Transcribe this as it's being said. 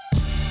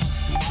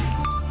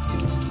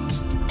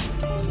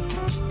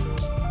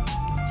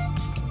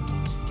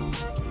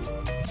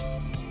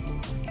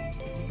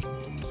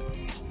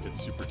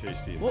Hey,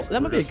 Steve. Well,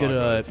 that might be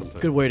a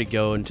good way to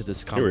go into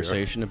this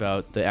conversation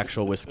about the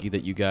actual whiskey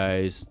that you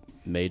guys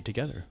made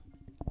together.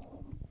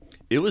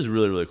 It was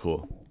really, really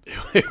cool.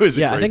 It was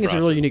a Yeah, great I think it's a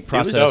really unique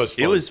process.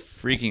 It was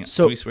freaking.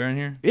 So- Can we swear in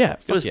here? Yeah,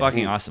 It was fuck yeah.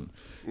 fucking awesome.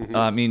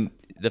 I mean,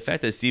 the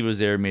fact that Steve was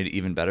there made it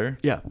even better.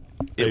 Yeah.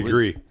 I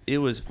agree. It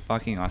was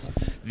fucking awesome.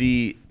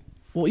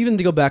 Well, even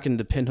to go back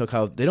into Pinhook,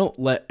 how they don't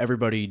let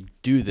everybody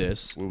do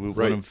this. We were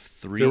Right. one of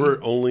three. There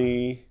were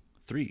only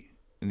 3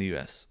 in the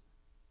U.S.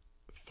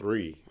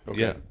 3. Okay.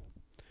 Yeah,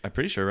 I'm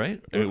pretty sure,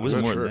 right? I mean, it I'm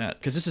wasn't not more sure. than that.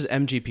 Because this is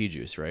MGP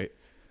juice, right?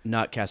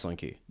 Not Castle and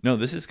Key. No,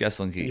 this is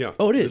Gaston Key. Yeah.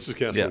 Oh, it is? This is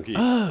Castle Yeah. and Key.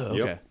 Oh, okay.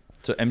 Yep.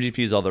 So MGP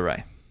is all the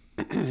rye.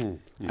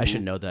 I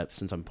should know that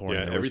since I'm pouring.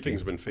 Yeah, their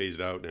everything's whiskey. been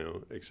phased out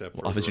now, except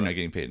for Obviously, you're not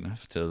getting paid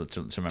enough to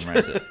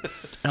memorize it.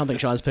 I don't think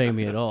Sean's paying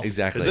me at all.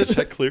 Exactly. Has that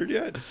check cleared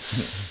yet?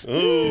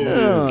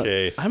 Oh,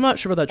 okay. I'm not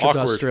sure about that trip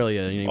Awkward. to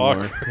Australia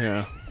anymore. Awkward.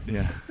 Yeah.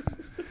 Yeah.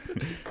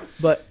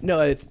 But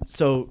no,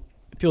 so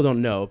people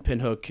don't know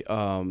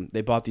Pinhook.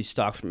 They bought these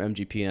stocks from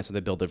MGP, and that's how they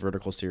build their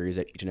vertical series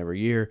each and every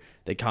year.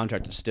 They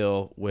contracted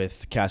still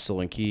with Castle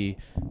and Key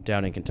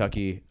down in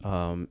Kentucky.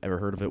 Ever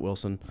heard of it,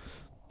 Wilson?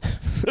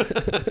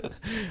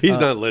 He's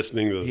not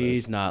listening to this.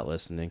 He's not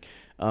listening.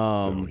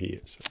 No, he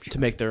is. To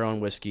make their own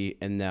whiskey,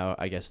 and now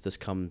I guess this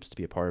comes to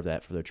be a part of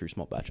that for their true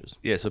small batches.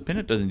 Yeah. So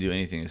Pinhook doesn't do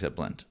anything except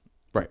blend.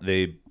 Right.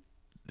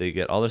 They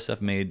get all their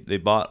stuff made. They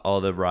bought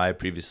all the rye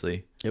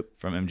previously. Yep.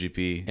 From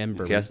MGP And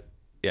bourbon.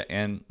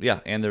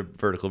 and their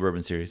vertical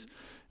bourbon series,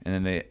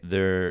 and then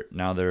their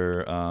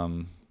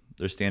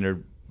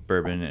standard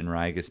bourbon and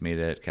rye gets made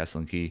at Castle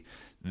and Key.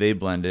 They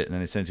blend it and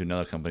then they send it to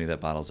another company that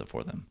bottles it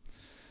for them.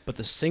 But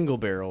the single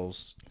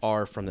barrels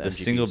are from the The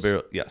MGPs. single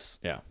barrel, yes.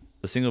 Yeah.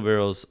 The single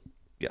barrels,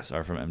 yes,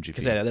 are from MGP.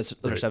 Because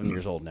they're 7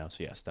 years old now,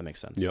 so yes, that makes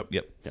sense. Yep.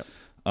 Yep.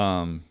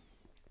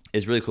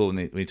 It's really cool when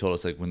they told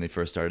us, like, when they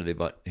first started, they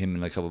bought him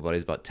and a couple of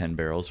buddies bought 10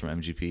 barrels from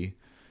MGP,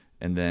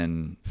 and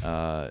then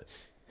the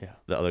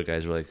other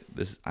guys were like,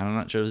 "This, I'm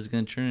not sure this is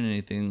gonna turn into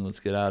anything. Let's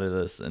get out of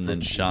this." And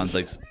then Sean's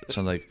like,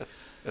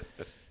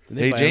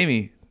 "Hey,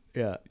 Jamie,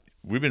 Yeah.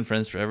 we've been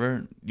friends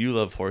forever. You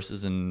love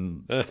horses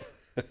and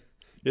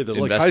Yeah, they're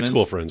like high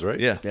school friends, right?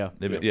 yeah, Yeah.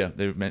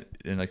 They met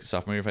in like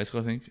sophomore year of high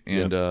school, I think.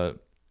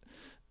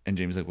 And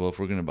Jamie's like, "Well, if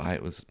we're gonna buy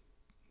it,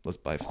 let's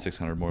buy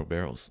 600 more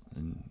barrels."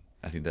 And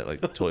I think that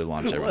like totally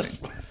launched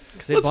everything.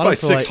 Let's buy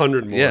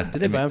 600 more. Yeah.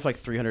 Did they buy them for like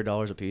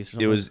 $300 a piece or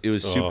something? It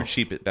was super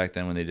cheap back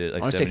then when they did it,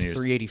 like I want to 7 say years.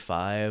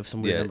 $385.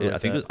 Some weird Yeah, number I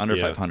like think it was that. under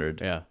Yeah.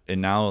 500. Yeah.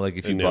 And now, like,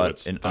 if you And now bought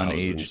it's an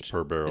thousands unaged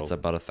per barrel. it's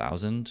about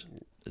 1,000.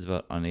 It's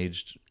about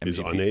unaged. Is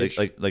MGP.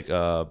 unaged? Like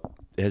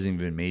it hasn't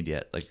even been made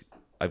yet. Like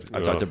I've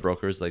talked to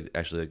brokers, like,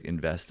 actually like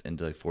invest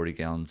into like 40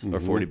 gallons or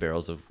 40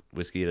 barrels of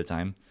whiskey at a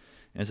time,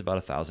 and it's about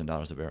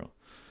 $1,000 a barrel.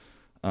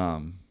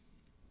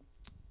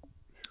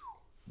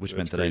 Which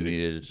meant That's that crazy.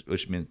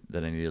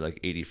 I needed like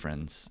 80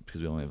 friends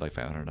because we only have like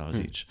 $500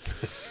 each.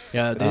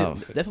 Yeah, they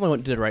definitely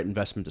did the right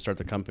investment to start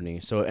the company.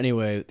 So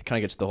anyway, it kind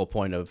of gets to the whole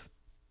point of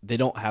they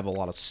don't have a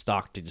lot of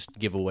stock to just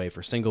give away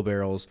for single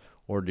barrels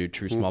or do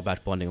true small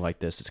batch blending like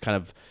this. It's kind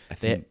of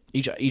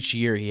each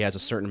year he has a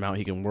certain amount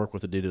he can work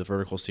with to do the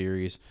vertical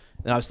series,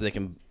 and obviously they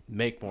can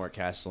make more at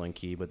Castle and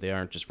Key, but they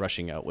aren't just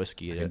rushing out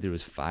whiskey. I think there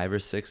was 5 or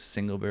 6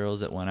 single barrels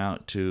that went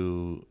out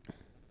to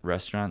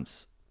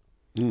restaurants.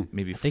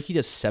 Maybe I think he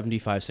does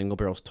 75 single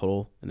barrels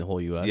total in the whole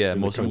U.S. yeah, the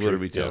most of them go to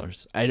country, yeah.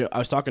 retailers. I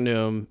was talking to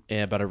him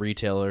about a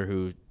retailer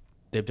who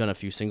they've done a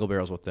few single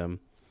barrels with them,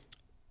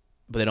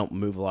 but they don't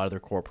move a lot of their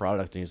core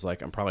product. And he's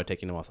like, I'm probably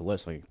taking them off the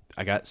list. Like,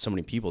 I got so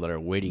many people that are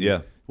waiting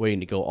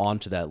to go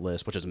onto that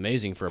list, which is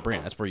amazing for a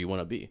brand. That's where you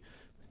want to be.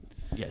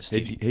 Yeah,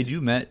 Steve. Had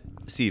you met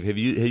Steve? Had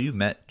you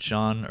met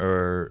Sean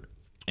or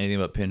anything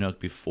about Pinhook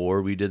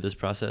before we did this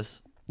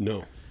process?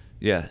 No.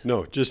 Yeah.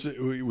 No, just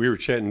we were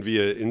chatting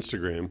via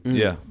Instagram.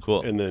 Yeah.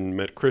 Cool. And then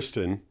met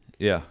Kristen,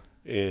 yeah.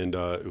 and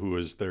who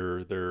was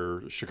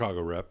their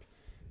Chicago rep.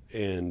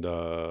 And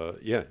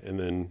and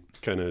then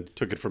kind of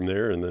took it from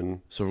there, and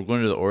then So we're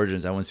going to the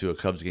origins. I went to a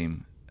Cubs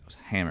game. I was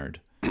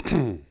hammered.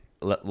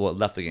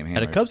 Left the game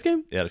hammered. At a Cubs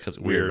game? Yeah, at a Cubs.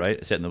 Weird. Weird, right?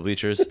 I sat in the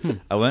bleachers.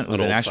 I went with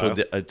An an old actual,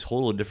 style. a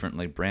total different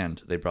like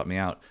brand. They brought me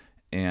out,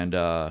 and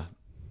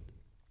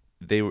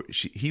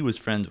he was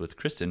friends with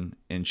Kristen,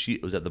 and she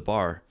was at the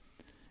bar,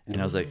 and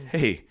I was like,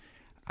 "Hey,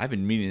 I've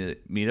been meaning to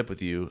meet up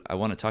with you. I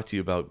want to talk to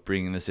you about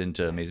bringing this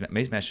into Maze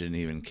Mash didn't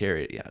even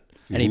carry it yet.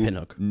 Any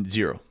Pinhook.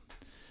 Zero.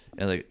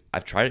 And like,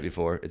 I've tried it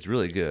before. It's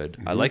really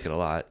good. I like it a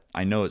lot.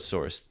 I know it's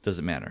sourced.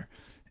 Doesn't matter.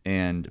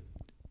 And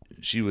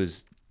she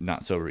was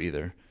not sober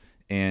either.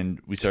 And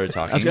we started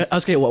talking. I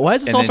was going, why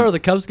is this And all then- start with the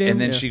Cubs game?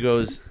 And then Yeah. she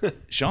goes,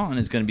 Sean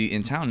is going to be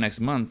in town next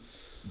month.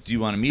 Do you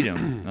want to meet him?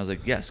 And I was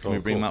like, yes. Can we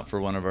bring him out for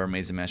one of our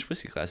Maze Mash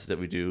whiskey classes that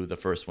we do the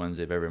first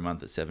Wednesday of every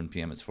month at 7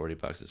 p.m. It's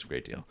 $40. It's a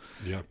great deal.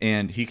 Yeah.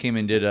 And he came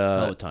and did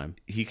All the time.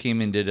 He came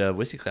and did a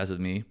whiskey class with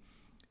me.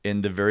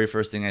 And the very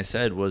first thing I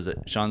said was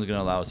that Sean's going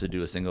to allow us to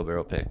do a single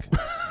barrel pick.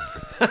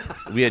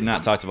 We had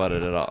not talked about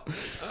it at all.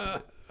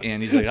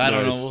 And he's like, I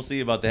don't know, we'll see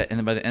about that. And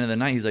then by the end of the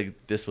night, he's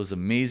like, this was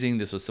amazing.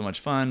 This was so much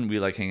fun. I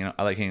like hanging out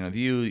with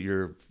you.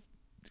 You're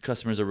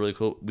customers are really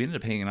cool. We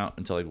ended up hanging out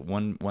until like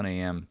 1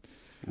 a.m.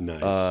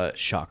 Nice.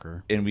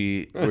 Shocker. And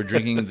we were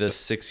drinking this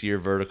 6-year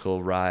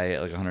vertical rye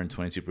at like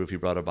 122 proof. He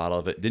brought a bottle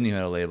of it. Didn't even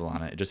have a label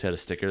on it. It just had a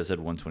sticker that said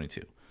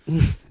 122.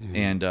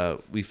 And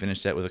we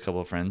finished that with a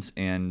couple of friends.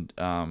 And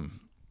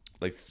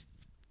like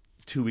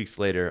 2 weeks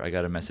later, I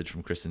got a message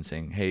from Kristen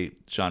saying, "Hey,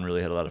 Sean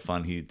really had a lot of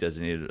fun. He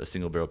designated a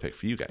single barrel pick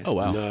for you guys." Oh,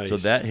 wow. Nice. So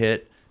that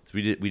hit. So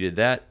we did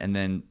that, and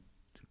then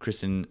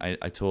Kristen, I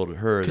told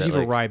her Because that you have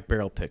like, a rye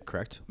barrel pick,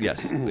 correct?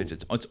 yes,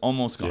 it's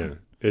almost gone.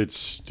 Yeah. It's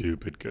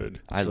stupid good.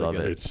 I love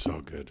good. it. It's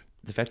so good.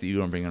 The fact that you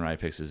don't bring in rye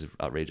picks is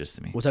outrageous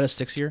to me. Was that a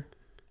 6-year?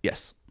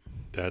 Yes.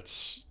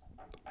 That's.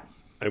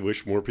 I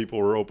wish more people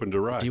were open to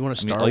rye. Do you want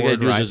to I mean, Star all you gotta Wars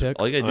do is rye just, pick?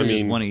 all you gotta do I is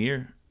just mean- 1 a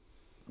year.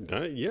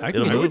 Yeah, I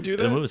can I move. would do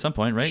It'll move that. at some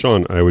point, right?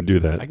 Sean, I would do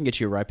that. I can get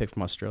you a rye pick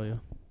from Australia.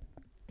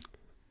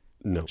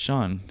 No,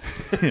 Sean.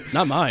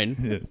 Not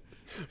mine.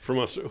 from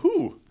us.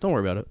 Who? Don't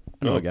worry about it.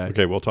 I know Oh, a guy.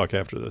 okay, we'll talk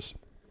after this.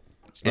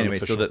 It's not Anyway,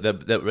 so official.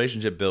 that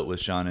relationship built with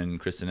Sean and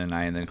Kristen and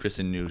I, and then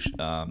Kristen knew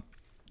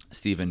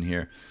Steven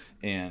here,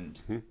 and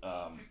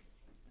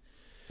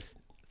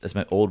that's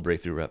my old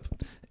breakthrough rep,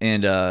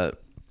 and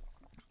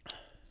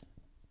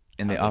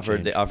they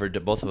offered to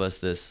both of us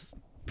this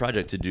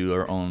project to do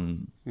our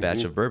own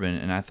batch of bourbon,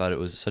 and I thought it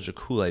was such a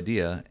cool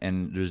idea,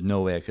 and there's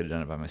no way I could have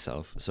done it by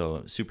myself.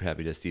 So super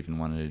happy that Steven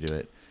wanted to do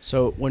it.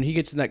 So when he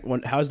gets in that,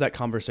 how does that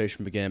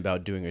conversation begin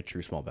about doing a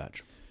true small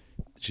batch?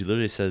 She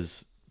literally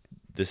says,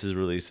 "This is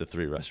released to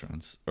 3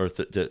 restaurants, or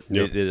they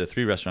Yep. did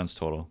 3 restaurants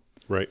total,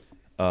 right.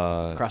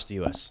 Across the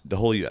U.S. the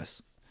whole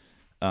U.S.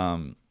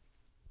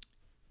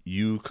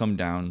 You come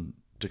down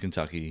to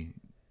Kentucky,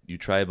 you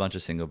try a bunch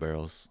of single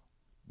barrels,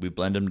 we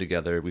blend them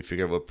together, we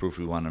figure out what proof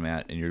we want them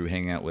at, and you're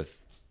hanging out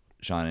with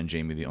Sean and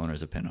Jamie, the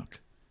owners of Pinhook.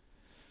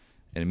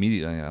 And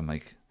immediately I'm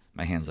like,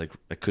 my hand's like,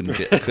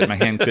 my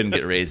hand couldn't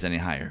get raised any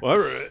higher.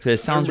 Well, It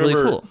sounds I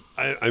remember really cool.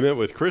 I met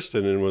with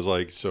Kristen and was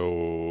like,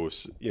 so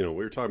we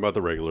were talking about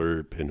the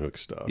regular Pinhook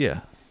stuff.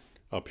 Yeah.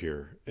 Up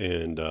here,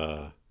 and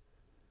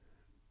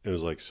it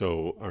was like,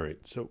 so all right,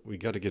 so we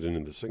got to get into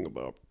the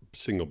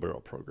single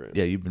barrel program.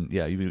 Yeah, you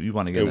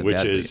want to get And it which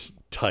badly. is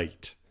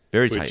tight.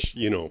 Very which,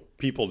 tight.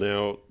 People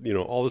now,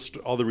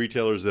 all the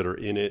retailers that are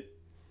in it,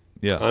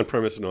 Yeah. on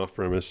premise and off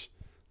premise,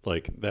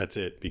 like that's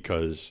it,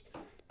 because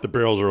the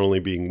barrels are only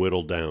being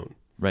whittled down.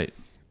 Right.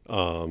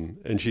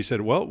 And she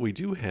said, well, we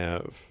do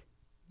have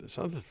this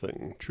other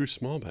thing, true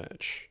small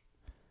batch.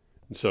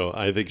 And so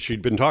I think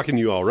she'd been talking to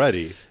you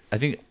already. I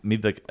think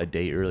maybe like a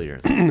day earlier.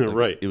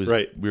 Right. It was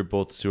right. We were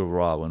both super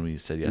raw when we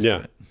said yes Yeah.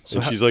 to it.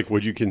 And she's like,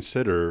 would you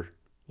consider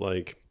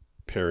like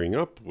pairing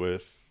up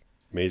with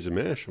Maize and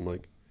Mash? I'm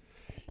like,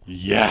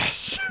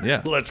 yes.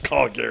 Yeah. Let's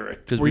call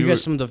Garrett. Because Were you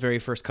guys some of the very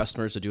first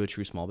customers to do a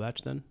true small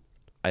batch then?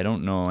 I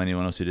don't know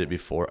anyone else who did it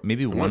before.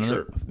 Maybe I'm one not other.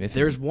 sure. If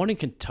There's one in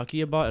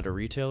Kentucky I bought at a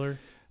retailer.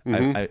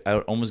 I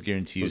would almost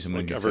guarantee you It's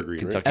someone like in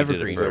Evergreen, right? Kentucky did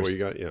Evergreen. it Is that first. what you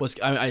got? Yeah. Was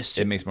I It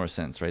assume, makes more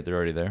sense, right? They're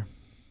already there.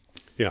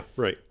 Yeah.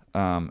 Right.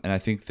 And I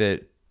think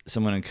that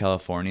someone in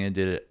California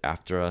did it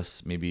after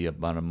us, maybe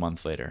about a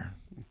month later.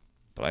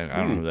 But I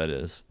don't know who that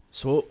is.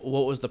 So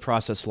what was the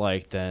process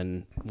like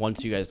then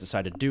once you guys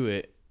decided to do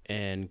it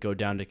and go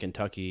down to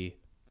Kentucky,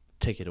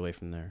 take it away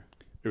from there?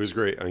 It was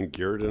great. And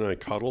Garrett and I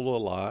cuddled a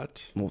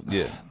lot. Well,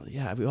 Yeah.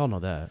 yeah, we all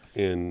know that.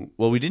 And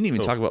Well, we didn't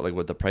even talk about like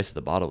what the price of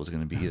the bottle was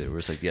going to be either. We were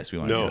just like, yes, we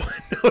want to no, do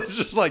it. it's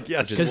just like,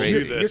 yes, Because we'll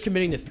crazy. do you're this.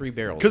 committing to 3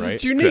 barrels, Because right?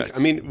 it's unique. Correct.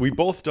 I mean, we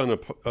both done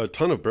a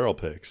ton of barrel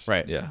picks.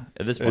 Right. Yeah.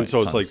 At this point, And so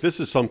it's tons. like, this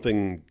is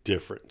something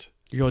different.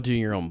 You're all doing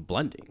your own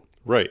blending.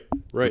 Right.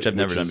 Right. Which I've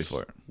never done is-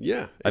 before.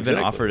 Yeah. I've been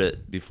exactly. offered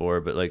it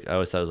before, but like I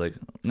always thought I was like,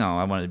 no,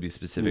 I wanted to be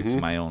specific to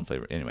my own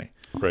flavor. Anyway,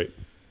 Right.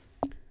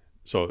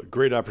 So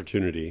great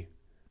opportunity.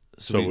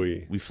 So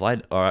we we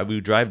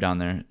drive down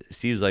there.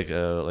 Steve's like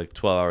 12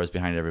 hours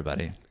behind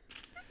everybody,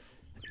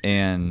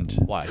 and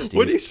Why, Steve?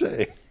 what do you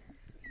say?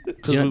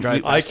 Do you not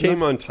drive I fast came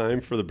enough? on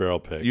time for the barrel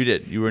pick. you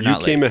did. You were You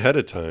not came late. ahead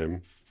of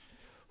time.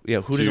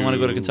 Yeah, who doesn't want to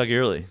go to to- Kentucky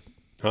early?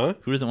 Huh?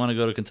 Who doesn't want to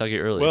go to Kentucky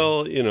early?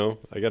 Well,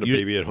 I got a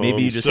baby at home.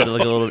 Maybe you just so- had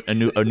like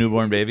a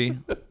newborn baby.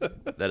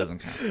 That doesn't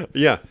count.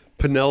 Yeah.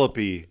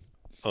 Penelope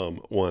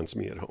wants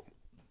me at home.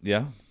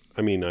 Yeah.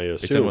 I mean, I You're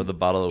talking assume about the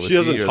bottle of she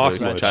whiskey doesn't or talk the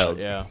much. child.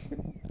 Yeah.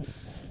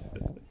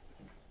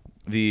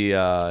 The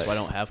That's why I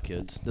don't have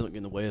kids. They don't get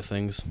in the way of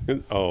things.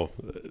 Oh,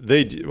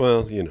 they do.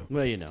 Well,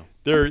 Well, you know.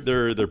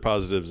 they're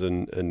positives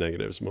and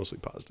negatives, mostly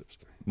positives.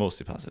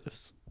 mostly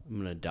positives. I'm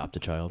going to adopt a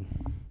child.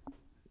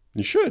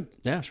 You should.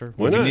 Yeah, sure.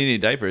 Why If you not? need any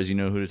diapers, you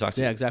know who to talk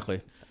to. Yeah,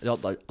 exactly.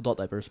 Adult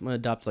diapers. I'm going to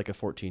adopt like a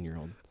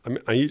 14-year-old. I mean,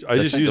 I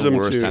just like use the them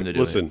worst to time to do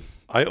listen.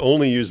 I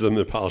only use them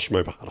to polish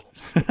my bottles.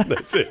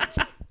 That's it.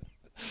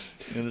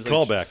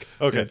 Call back.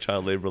 Okay.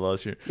 Child labor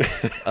laws here.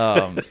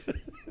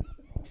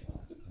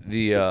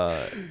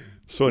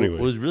 So anyway,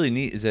 What was really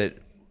neat is that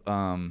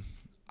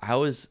I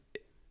was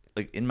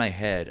like in my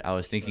head, I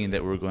was thinking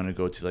that we were going to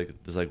go to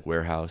like this like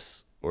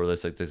warehouse or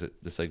this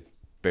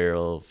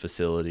barrel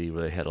facility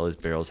where they had all these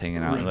barrels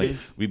hanging out, and like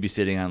we'd be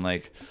sitting on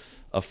like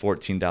a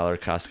 $14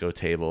 Costco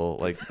table,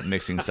 like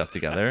mixing stuff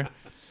together.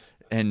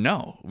 And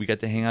no, we got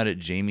to hang out at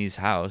Jamie's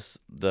house,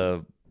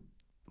 the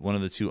one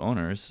of the two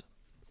owners,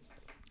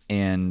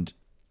 and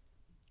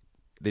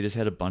they just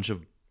had a bunch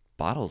of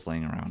bottles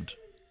laying around,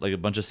 like a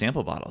bunch of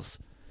sample bottles.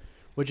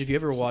 Which, if you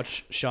ever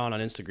watch Sean on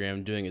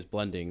Instagram doing his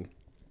blending,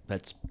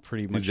 that's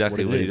pretty much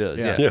Exactly what he is. does,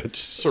 Yeah. yeah. Just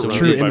So surrounded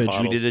true by image.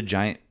 bottles.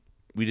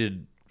 We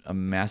did a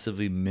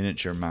massively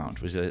miniature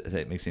mount, which if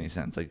that makes any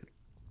sense, like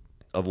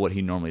of what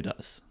he normally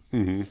does.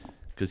 Mhm.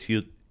 Because if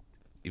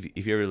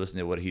you ever listen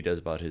to what he does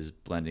about his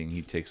blending,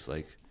 he takes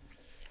like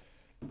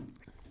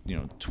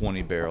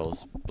 20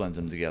 barrels, blends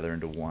them together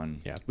into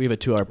one. Yeah, we have a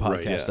 2-hour podcast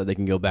Right, yeah. that they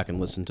can go back and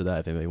listen to that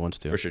if anybody wants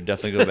to. For sure,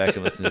 definitely go back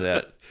and listen to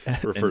that.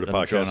 Refer And to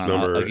I'm throwing podcast on-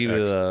 number I'll give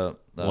you X. the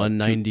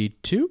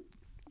 192.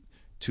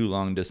 too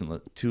long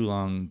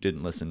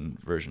didn't listen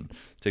version.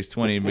 Takes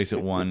 20, makes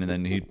it one, and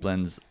then he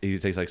blends. He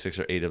takes like 6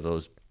 or 8 of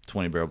those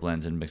 20 barrel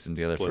blends and mixes them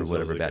together Blends for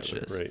whatever those batch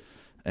together, it is. Right.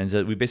 And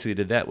so we basically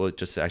did that with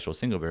just the actual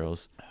single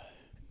barrels,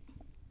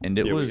 and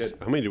it Yeah, was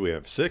how many do we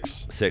have?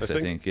 6? 6, I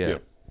think. Yeah.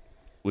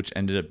 Which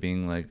ended up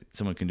being like,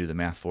 someone can do the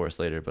math for us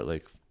later, but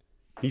like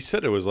He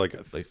said it was like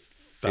a Like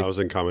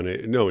 1,000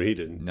 combinations. No, he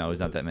didn't. no, it's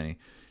not that many.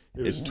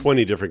 It was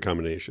 20 different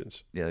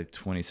combinations. Yeah, like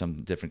 20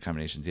 some different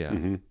combinations. Yeah.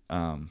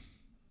 Mm-hmm.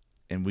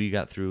 And we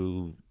got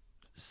through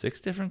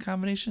 6 different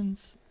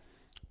combinations.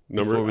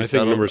 Number, Before we I think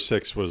settled- number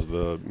 6 was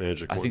the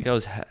magic I one. think I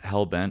was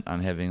hell bent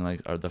on having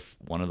like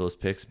one of those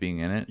picks being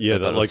in it. Yeah, I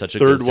thought that it was like such a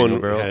third good single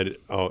one barrel. had.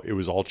 Oh, it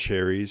was all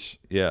cherries.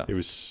 Yeah, It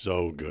was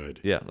so good.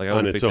 yeah. Like I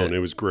On would its pick own, that, it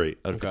was great.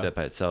 I would pick Okay. that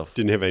by itself.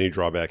 Didn't have any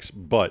drawbacks,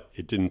 but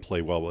it didn't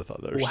play well with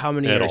others. Well, how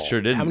many? at Are, all.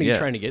 sure didn't, How many are yeah. you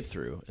trying to get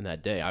through in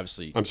that day?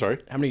 Obviously, I'm sorry.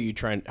 How many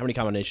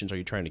combinations are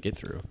you trying to get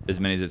through? As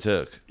many as it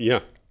took.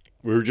 Yeah,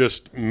 we were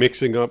just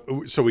mixing up.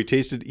 So we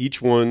tasted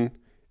each one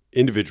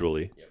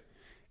individually,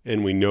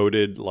 and we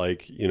noted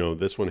like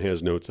this one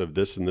has notes of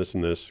this and this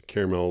and this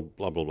caramel,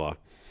 blah blah blah,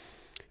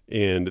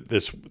 and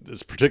this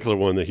particular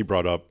one that he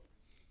brought up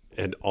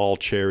had all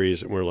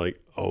cherries, and we're like,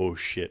 oh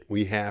shit,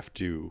 we have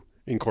to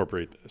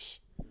incorporate this.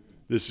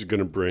 This is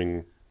gonna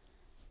bring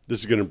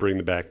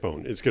the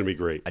backbone. It's gonna be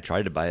great. I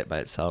tried to buy it by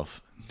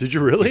itself. Did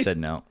you really? He said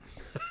no.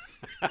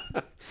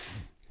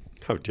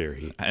 How dare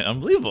he?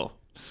 Unbelievable.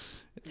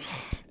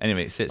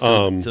 Anyway, so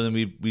then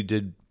we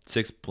did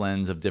 6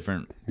 blends of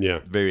different Yeah,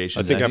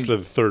 variations. I think after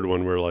the third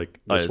one, we're like,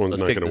 All this right, one's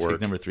let's not kick- going let's to kick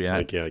work. number 3 out.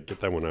 Like, yeah, get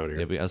that one out of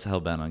here. Yeah, I was hell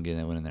bent on getting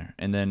that one in there.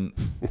 And then,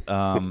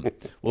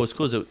 what was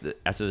cool is that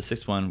after the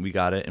 6th one, we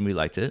got it and we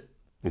liked it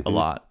a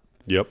lot.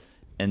 Yep.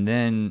 And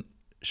then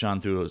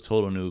Sean threw a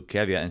total new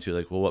caveat into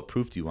like, well, what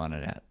proof do you want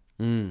it at?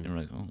 And we're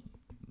like, oh,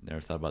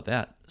 never thought about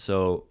that.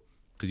 So,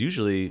 because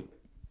usually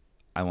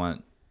I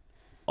want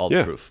all the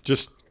Yeah. proof.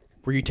 Just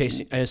Were you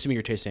tasting? I assume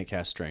you're tasting at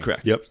cast strength.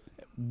 Correct. yep.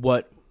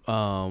 What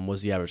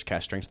was the average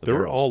cast strength of the They were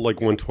barrels? all like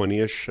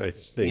 120-ish, I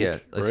think. Yeah,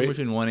 like right? somewhere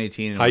between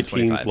 118 and High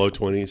 125. teens, low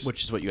 20s.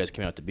 Which is what you guys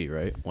came out to be,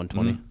 right?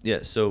 120.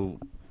 Yeah. So,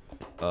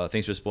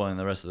 thanks for spoiling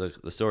the rest of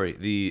the story.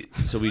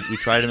 So we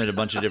tried them at a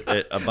bunch of dare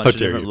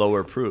different you.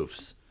 lower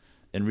proofs,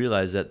 and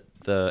realized that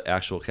the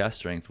actual cast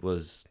strength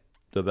was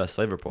the best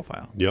flavor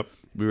profile. Yep.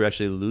 We were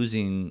actually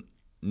losing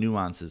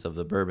nuances of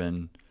the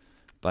bourbon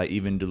by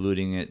even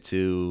diluting it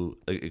to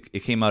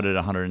it came out at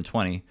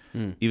 120.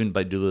 Even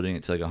by diluting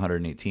it to like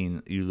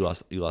 118, you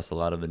lost a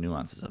lot of the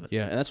nuances of it.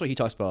 Yeah, and that's what he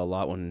talks about a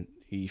lot when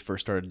he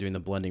first started doing the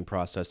blending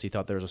process. He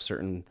thought there was a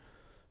certain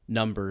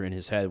number in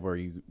his head where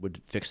you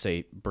would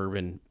fixate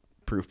bourbon,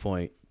 proof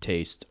point,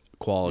 taste,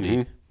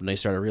 quality. When they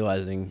started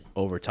realizing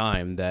over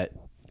time that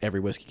every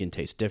whiskey can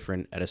taste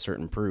different at a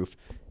certain proof,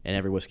 and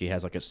every whiskey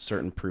has like a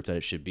certain proof that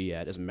it should be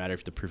at. It doesn't matter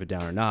if you proof it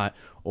down or not,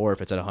 or if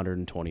it's at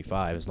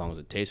 125, as long as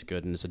it tastes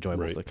good and it's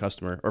enjoyable Right. for the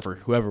customer or for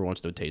whoever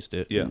wants to taste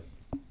it. Yeah.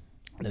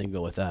 Then you can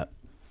go with that.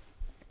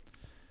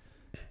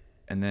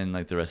 And then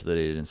like the rest of the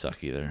day didn't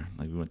suck either.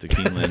 Like we went to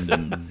Keeneland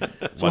and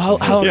So watched how- some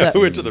how- horses Yeah, that-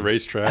 we went to the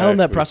racetrack. How long did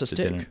that We process to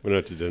take? dinner. went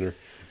out to dinner.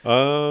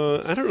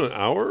 I don't know, an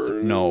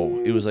hour?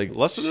 No, it was like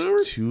less than an hour?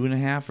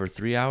 2.5 or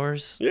 3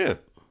 hours. Yeah.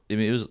 I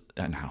mean, it was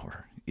an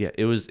hour. Yeah,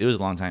 it was a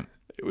long time.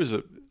 It was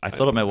a. I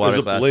filled up my it was water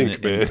a glass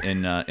blink,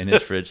 man. in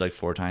his fridge like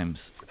 4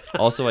 times.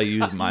 Also, I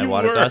used my You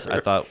water were. glass. I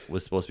thought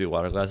was supposed to be a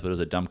water glass, but it was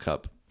a dump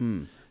cup.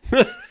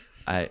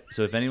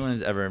 So if anyone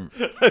has ever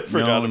forgot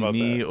known about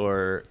me that.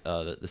 or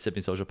the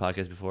Sipping Social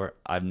podcast before,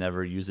 I've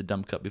never used a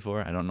dump cup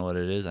before. I don't know what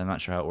it is. I'm not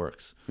sure how it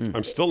works.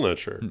 I'm still not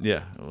sure.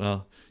 Yeah,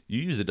 well,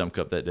 you used a dump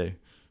cup that day.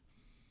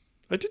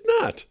 I did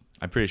not.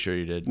 I'm pretty sure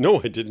you did.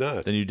 No, I did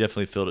not. Then you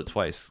definitely filled it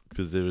twice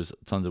because there was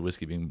tons of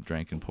whiskey being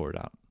drank and poured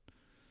out.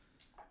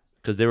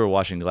 Because they were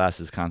washing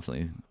glasses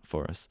constantly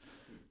for us.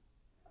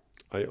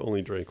 I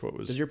only drank what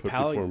was Does your put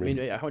palate? I before me.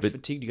 mean, how much But-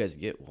 fatigue do you guys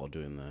get while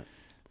doing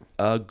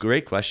that?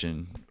 Great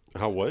question.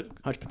 How what?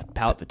 How much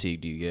palate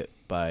fatigue do you get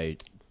by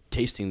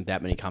tasting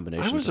that many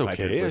combinations? I was of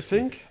high-proof okay, I whiskey?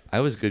 think. I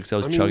was good because I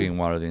was mean, chugging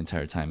water the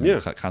entire time and yeah,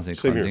 constantly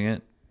same here.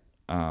 cleansing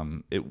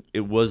it.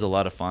 It was a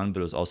lot of fun,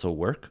 but it was also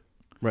work.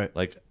 Right.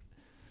 Like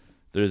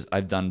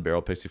I've done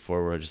barrel picks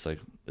before where I just like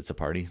it's a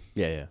party.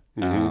 Yeah,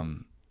 yeah.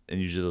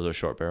 And usually those are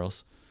short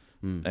barrels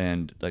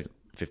and like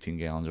 15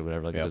 gallons or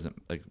whatever. Like it Yep.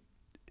 doesn't like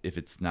if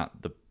it's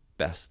not the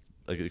best,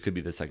 like it could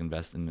be the second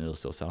best and it'll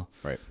still sell.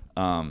 Right.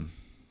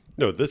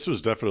 No, this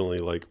was definitely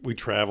like we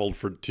traveled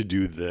to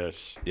do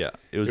this. Yeah,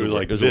 It was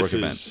like it was this a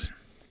work is event.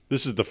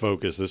 this is the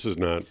focus. This is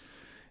not.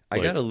 I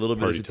got a little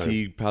bit of party time.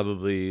 fatigue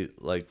probably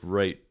like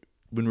right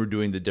when we're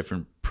doing the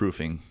different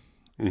proofing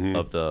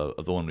of the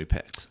one we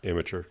picked.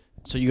 Amateur.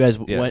 So you guys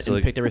Yeah, went so, and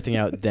like, picked everything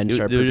out, then They're,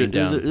 started proofing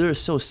down. they're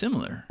so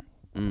similar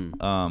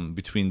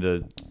between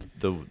the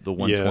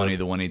 120, Yeah.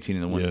 the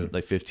 118, and the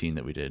Yeah. 15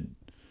 that we did.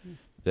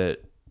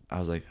 That I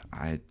was like,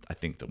 I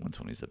think the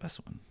 120 is the best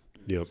one.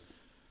 Yep.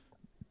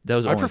 That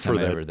was the I only prefer time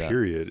I that heard that.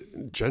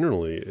 period.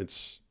 Generally,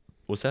 it's.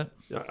 What's that?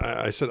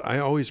 I said I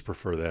always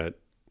prefer that.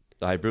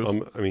 The high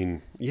proof? I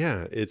mean,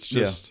 yeah, it's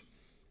just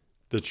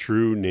the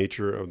true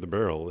nature of the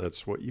barrel.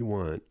 That's what you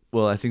want.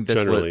 Well, I think that's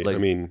Generally, what, like, I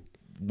mean,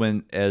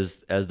 when as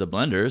the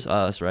blenders,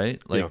 us,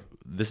 right? Like Yeah.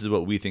 this is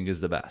what we think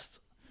is the best.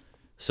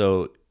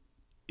 So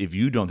if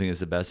you don't think it's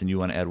the best and you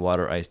want to add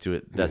water or ice to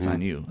it, that's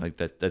on you. Like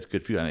that's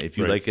good for you. I mean, if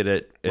you Right. like it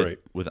at Right.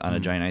 with on a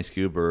giant ice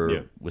cube or Yeah.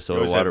 with You soda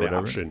always water or have the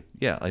whatever. option.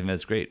 Yeah, I think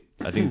that's great.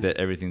 I think that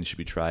everything should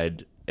be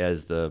tried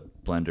as the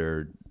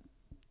blender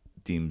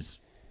deems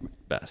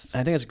best.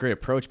 I think that's a great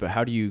approach, but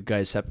how do you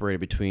guys separate it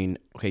between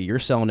you're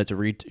selling it to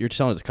you're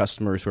selling it to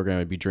customers who are going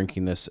to be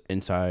drinking this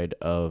inside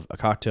of a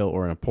cocktail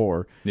or in a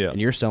pour, Yeah.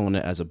 and you're selling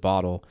it as a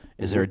bottle.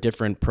 Is there a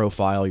different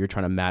profile you're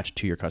trying to match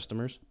to your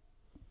customers?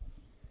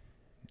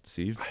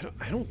 Steve?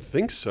 I don't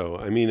think so.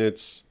 I mean,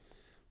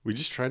 we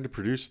just tried to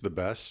produce the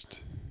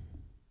best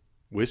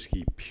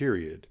whiskey.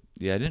 Period.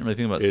 Yeah, I didn't really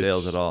think about It's-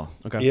 sales at all.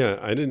 Okay. Yeah,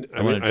 I didn't. I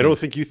mean, wanted I to- don't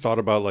think you thought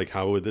about like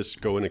how would this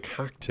go in a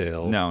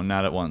cocktail. No,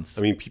 not at once.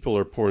 I mean, people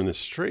are pouring this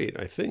straight.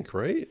 I think,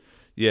 right?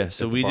 Yeah,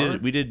 so At the bar?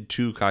 we did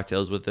 2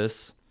 cocktails with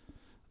this,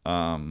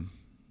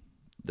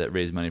 that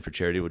raised money for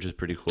charity, which is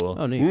pretty cool.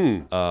 Oh,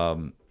 neat.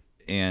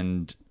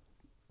 And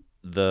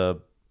the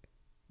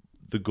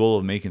goal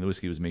of making the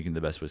whiskey was making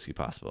the best whiskey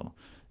possible,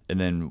 and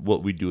then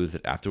what we do with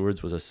it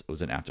afterwards was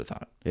an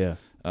afterthought. Yeah.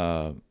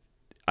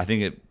 I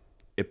think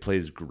it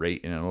plays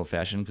great in an old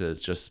fashioned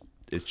because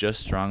it's just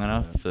strong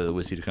enough for the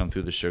whiskey to come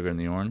through the sugar and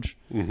the orange.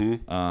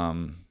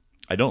 Mm-hmm.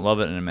 I don't love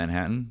it in a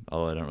Manhattan,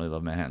 although I don't really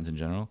love Manhattans in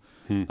general.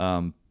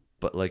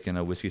 But like in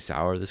a whiskey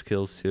sour, this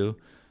kills too.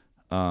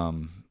 But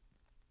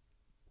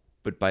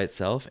by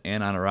itself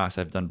and on a rocks,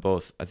 I've done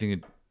both. I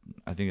think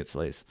it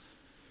slays.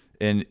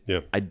 And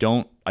Yeah. I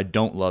don't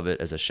love it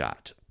as a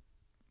shot.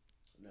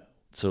 No.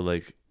 So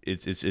like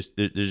it's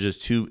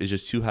just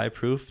too high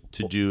proof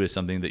to do as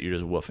something that you're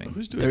just woofing.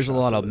 Who's doing There's a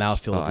shots lot of this?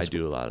 mouthfeel. I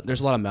do a lot of.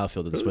 There's a lot of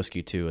mouthfeel to this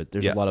whiskey too.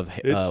 There's Yeah. a lot of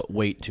It's-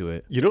 weight to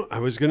it. You know, I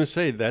was gonna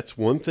say that's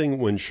one thing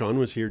when Sean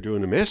was here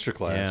doing a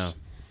masterclass. Yeah.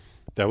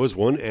 That was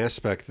one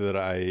aspect that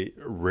I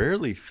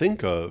rarely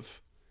think of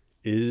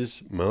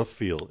is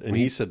mouthfeel, and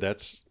he said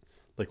that's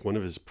like one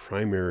of his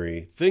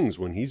primary things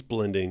when he's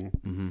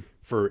blending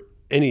for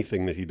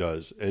anything that he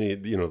does.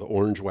 The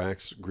orange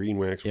wax, green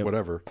wax, Yep.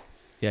 whatever.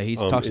 Yeah, he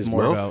talks is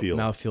more about mouthfeel.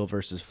 mouthfeel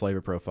versus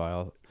flavor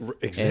profile.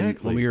 Exactly. And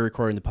when we were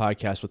recording the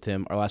podcast with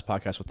him, our last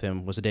podcast with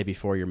him was the day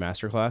before your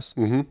masterclass,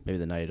 maybe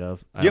the night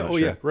of. I'm Yeah. not Oh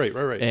sure. yeah.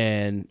 Right.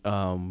 And we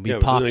Yeah, it was the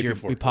popped night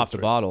before. we popped That's a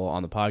right. bottle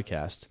on the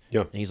podcast.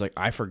 Yeah. And he's like,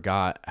 I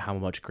forgot how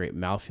much great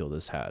mouthfeel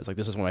this has. Like,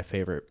 this is one of my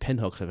favorite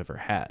pinhooks I've ever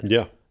had.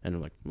 Yeah. And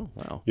I'm like, oh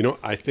wow. You know,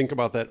 I think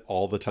about that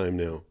all the time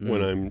now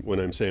when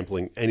I'm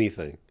sampling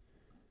anything,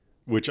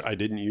 which I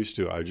didn't used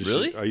to.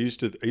 Really? I used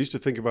to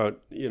think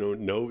about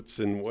notes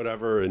and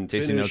whatever and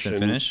Tasting finish notes and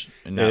finish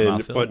and not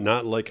mouthfeel? but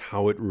not like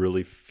how it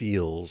really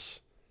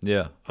feels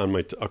Yeah. on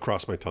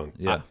across my tongue.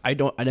 Yeah. I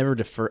never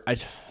defer. I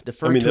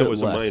defer I mean to that it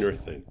was less. a minor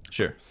thing.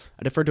 Sure.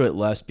 I defer to it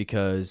less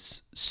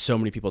because so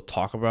many people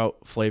talk about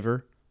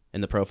flavor in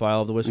the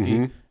profile of the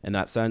whiskey in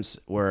that sense,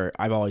 where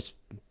I've always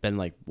been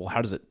like, well,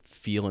 how does it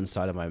feel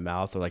inside of my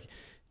mouth? Or like,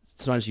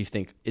 sometimes you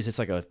think, is this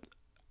like it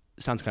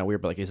sounds kind of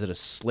weird, but like, is it a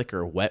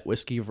slicker, wet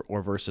whiskey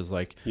or versus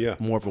like Yeah.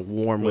 more of a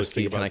warm Well,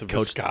 whiskey? think about kind the of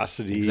coach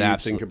viscosity.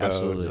 Exactly, Think about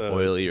absolutely.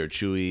 Oily or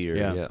chewy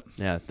or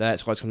Yeah,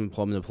 that's what's going to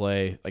come into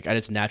play. Like, I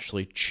just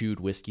naturally chewed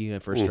whiskey when I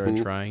first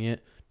started trying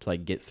it to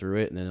like get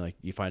through it, and then like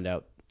you find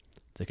out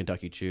the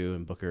Kentucky Chew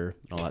and Booker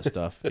and all that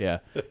stuff. Yeah,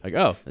 like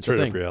it's a Straight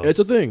up thing. your alley. It's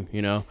a thing,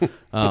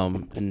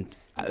 And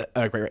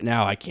right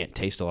now I can't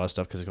taste a lot of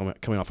stuff because I'm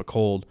coming off a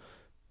cold,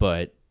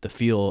 but the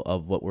feel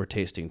of what we're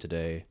tasting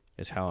today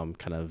is how I'm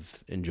kind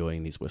of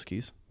enjoying these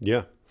whiskeys.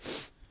 Yeah.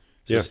 So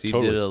Yeah, Steve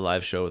totally. did a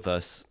live show with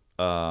us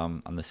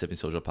on the Sipping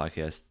Social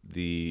podcast.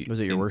 Was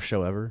it your worst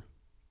show ever?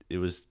 It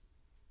was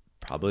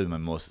probably my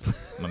most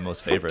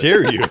favorite.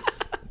 Dare you?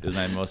 It was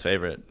my most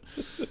favorite.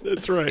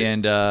 That's right.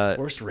 And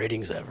Worst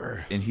ratings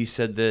ever. and he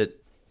said that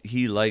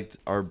he liked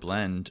our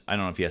blend. I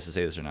don't know if he has to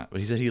say this or not, but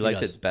he said he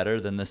liked does. it better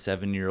than the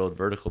 7-year-old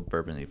vertical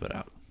bourbon he put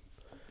out.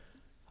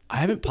 I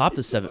haven't popped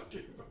a 7.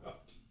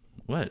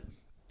 What?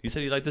 He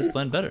said he liked this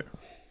blend better.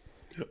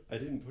 I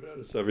didn't put out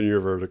a 7-year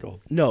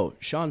vertical. No,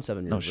 Sean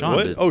 7 years. No, old. Sean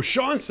What? did. Oh,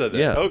 Sean said that.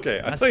 Yeah. Okay.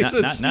 I Not- thought you not-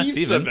 said not Steve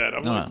Steven. said that.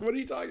 I'm No, like, no. what are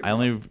you talking about? I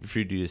only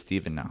referred you to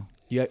Steven now.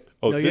 Yeah.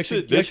 Oh, no, you this actually,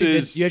 is- you, this actually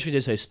is- did, you actually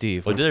did say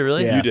Steve. Oh, did I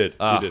really? Yeah. You did.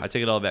 Ah, You did. I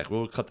take it all back.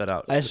 We'll cut that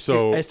out.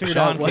 So, I figured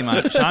Sean out what. came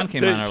on. Sean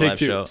came on our Take live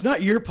two. show. It's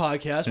not your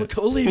podcast.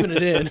 We're leaving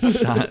it in.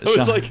 Sean, I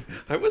was like,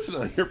 I wasn't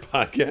on your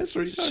podcast.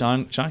 What are you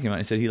talking about? Sean came out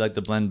and said he liked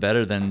the blend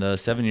better than the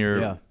 7-year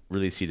Yeah.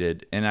 release he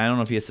did, and I don't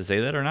know if he has to say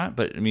that or not.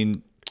 But I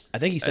mean, I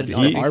think he said I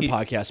on think our he-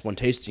 podcast when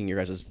tasting your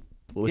guys'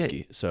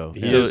 whiskey. So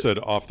He So- has said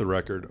off the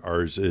record,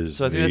 ours is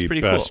So I think that's the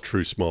pretty best cool.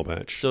 true small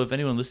batch. so if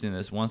anyone listening to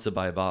this wants to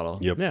buy a bottle,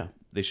 Yep. yeah,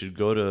 they should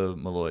go to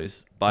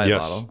Malloy's, buy a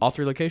Yes. bottle. all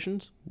 3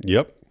 locations.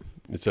 Yep.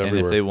 It's And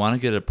everywhere. if they want to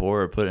get a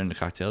pour or put it in a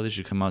cocktail, they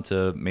should come out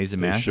to Maze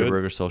and They Mash or should.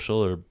 Burger Social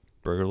or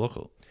Burger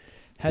Local.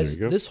 Has you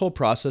go. this whole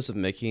process of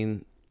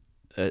making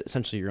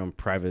essentially your own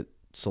private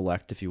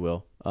select, if you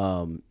will,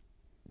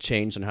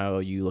 changed on how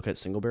you look at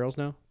single barrels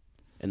now,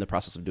 in the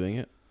process of doing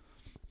it?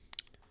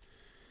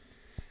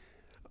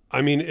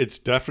 I mean,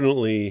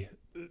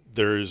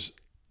 there's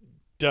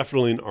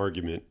definitely an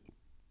argument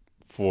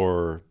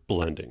for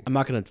blending. I'm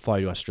not going to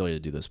fly to Australia to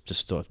do this,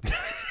 just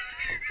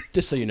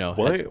so you know.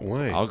 Why? That's-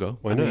 Why? I'll go.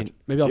 Why I not? mean,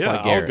 maybe I'll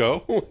yeah, fly Garrett. I'll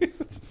go.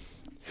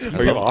 I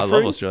Are you love, I love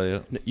offering?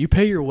 Australia. You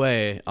pay your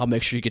way. I'll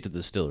make sure you get to the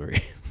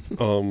distillery.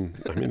 I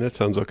mean, that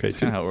sounds okay That's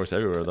too. kind of how it works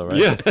everywhere, though, right?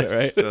 Yeah,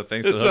 right. So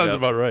thanks for That the sounds hookup.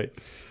 about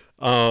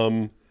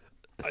right.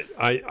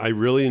 I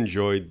really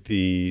enjoyed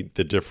the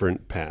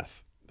different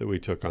path that we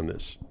took on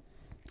this.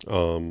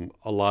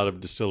 A lot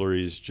of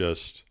distilleries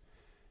just,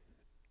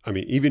 I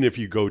mean, even if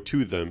you go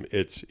to them,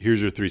 it's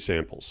here's your 3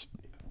 samples,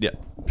 Yeah.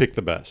 pick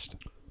the best.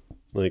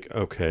 Like,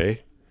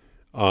 okay,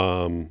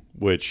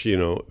 which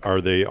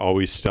are they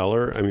always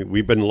stellar? I mean,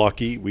 we've been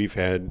lucky; we've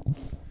had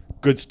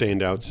good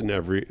standouts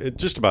in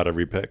just about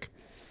every pick.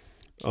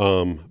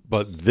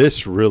 But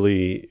this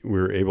really, we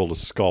were able to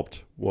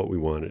sculpt what we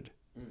wanted,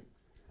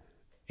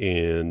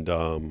 and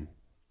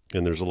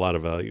there's a lot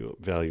of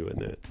value in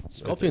that.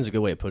 Sculpting is a good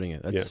way of putting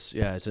it. That's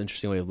it's an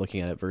interesting way of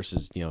looking at it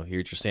versus, here's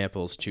your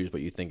samples, choose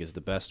what you think is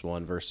the best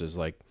one versus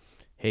like,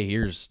 hey,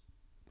 here's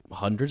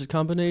hundreds of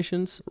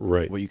combinations.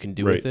 Right. What you can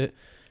do Right. with it.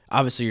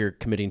 Obviously, you're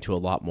committing to a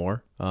lot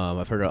more.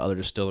 I've heard of other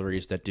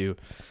distilleries that do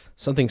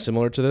something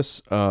similar to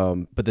this,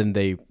 but then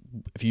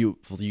if you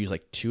use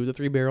like 2 of the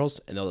 3 barrels,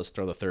 and they'll just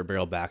throw the 3rd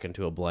barrel back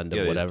into a blend Yeah,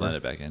 of they whatever, blend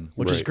it back in.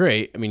 which is Right.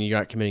 great. I mean,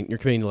 you're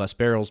committing to less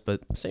barrels,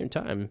 but at the same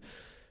time,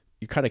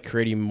 you're kind of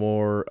creating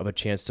more of a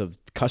chance of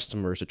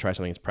customers to try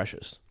something that's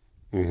precious.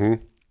 Mm-hmm.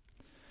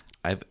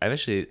 I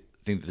actually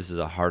think this is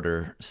a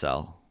harder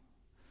sell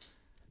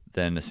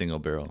than a single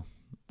barrel,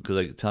 because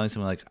like telling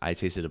someone like I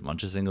tasted a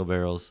bunch of single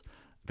barrels,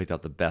 I picked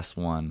out the best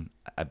one,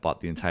 I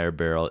bought the entire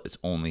barrel, it's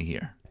only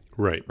here,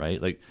 Right.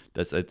 right? Like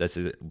that's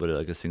what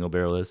like a single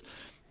barrel is.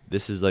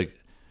 This is like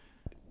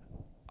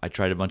I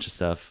tried a bunch of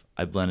stuff,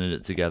 I blended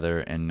it together,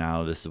 and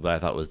now this is what I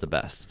thought was the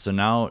best. So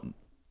now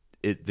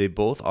they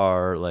both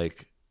are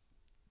like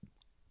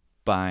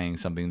buying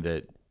something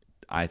that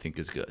I think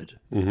is good.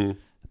 Mm-hmm.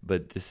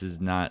 But this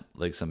is not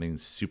like something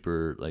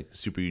super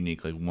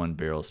unique, like one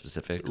barrel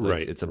specific. Like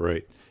Right. It's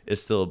right.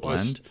 It's still a Well,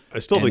 blend. I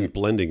still And- think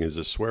blending is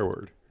a swear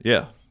word.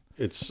 Yeah.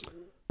 It's,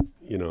 do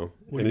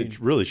and you it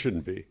really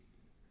shouldn't be.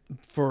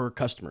 For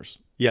customers.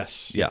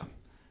 Yes. Yeah.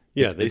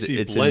 Yeah. They It's- see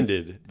it's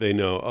blended. They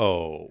know.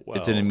 Oh, well.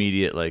 It's an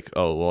immediate like,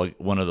 oh well,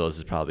 one of those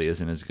is probably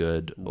isn't as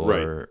good, or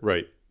Right.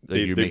 Right.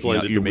 They you're making up-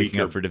 blended you're the making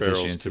weaker up for barrels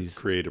to deficiencies.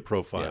 create a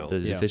profile. the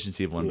Yeah.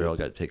 deficiency of one barrel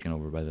got taken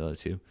over by the other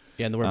two.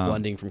 Yeah, and the word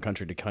blending from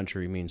country to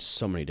country means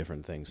so many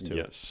different things too.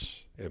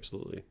 Yes.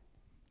 Absolutely.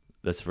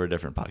 That's for a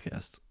different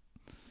podcast.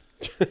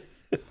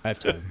 I have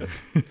time.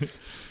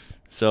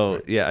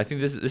 So yeah, I think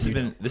this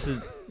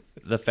is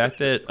the fact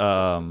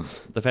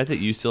that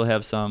you still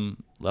have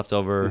some left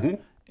over Mm-hmm.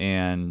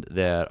 and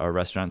that our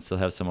restaurants still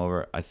have some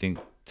over, I think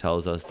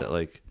tells us that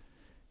like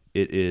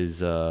it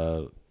is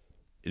a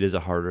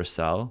harder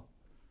sell.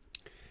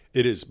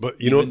 It is, but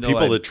people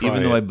that try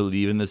even though it, I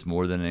believe in this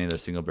more than any other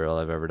single barrel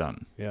I've ever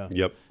done. Yeah.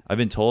 Yep. I've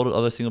been told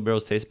other single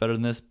barrels taste better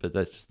than this, but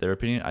that's just their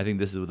opinion. I think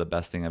this is the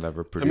best thing I've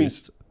ever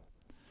produced.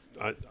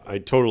 I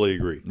totally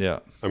agree. Yeah,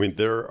 I mean,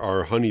 there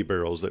are honey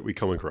barrels that we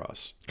come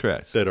across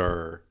correct. that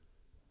are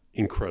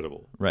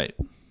incredible, Right.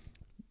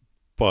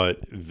 but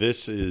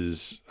this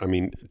is, I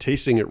mean,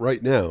 tasting it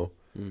right now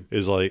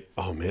is like,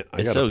 oh man,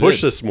 I It's got to so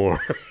push good. this more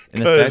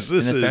And the because fact,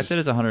 this and the is fact that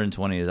it's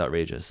 120 is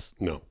outrageous.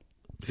 no,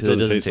 Because it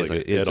doesn't taste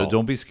like it. at all.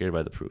 Don't be scared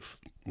by the proof.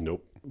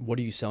 Nope. What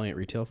are you selling at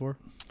retail for?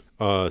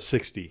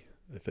 60,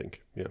 I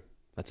think. Yeah.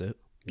 That's it.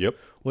 Yep.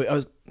 Wait, I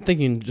was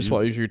thinking just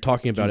while you were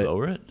talking about Did it. you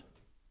lower it?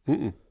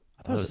 Mm-mm.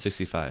 I thought it was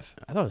 65.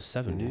 I thought it was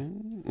 70.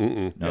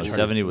 Mm-mm. No, Yeah,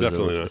 70 was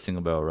definitely a not.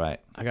 single barrel, right?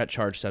 I got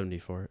charged 70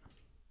 for it.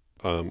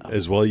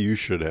 As well, you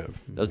should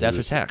have. That was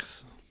after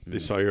tax. They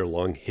saw your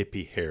long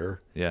hippie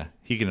hair. Yeah,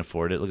 he can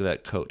afford it. Look at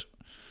that coat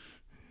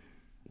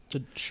It's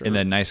a shirt. and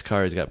that nice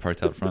car he's got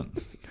parked out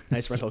front.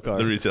 Nice rental car.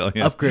 The retail,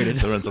 yeah.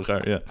 Upgraded. The rental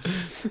car, yeah.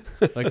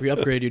 Like we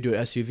upgraded you to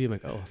an SUV. I'm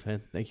like, oh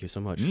man, thank you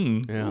so much.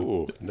 Yeah.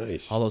 Ooh,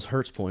 nice. All those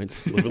Hertz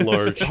points. Living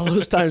large. All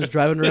those times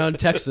driving around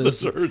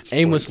Texas Those Hertz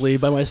aimlessly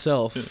by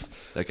myself.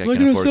 That guy Am I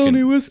can gonna afford sell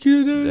any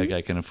whiskey today? that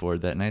guy can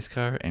afford that nice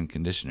car and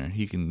conditioner.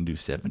 He can do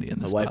 70 in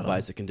My this wife bottle.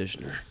 buys the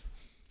conditioner.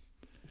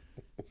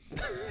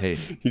 Hey,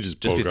 You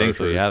just just be bogart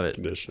thankful for you have it.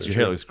 conditioner. Your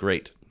hair looks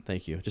great.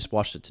 Thank you. Just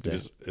washed it today.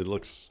 It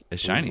looks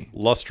It's shiny.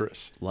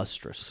 lustrous.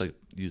 Lustrous. It's like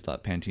use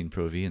that Pantene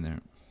Pro V in there.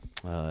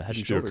 Head You and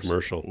do a Shoulders.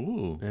 commercial.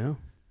 Ooh. Yeah.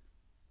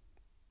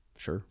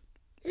 Sure.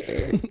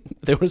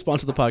 They want to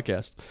sponsor the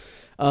podcast.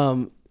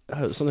 Something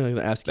I'm going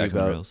to ask you Back on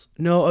the about. rails.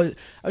 No, I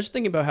was just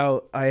thinking about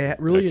how I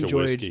really Back to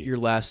enjoyed whiskey. your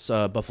last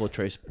Buffalo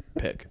Trace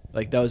pick.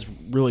 Like that was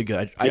really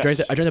good. I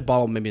Yes. drank the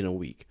bottle maybe in a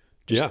week.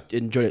 Just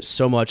enjoyed it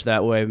so much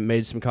that way.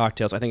 Made some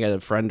cocktails. I think I had a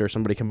friend or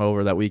somebody come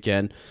over that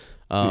weekend,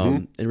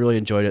 and really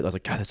enjoyed it. I was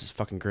like, God, this is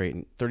fucking great.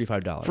 And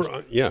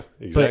 $35. Yeah,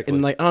 But exactly.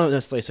 and like I don't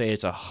necessarily say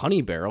it's a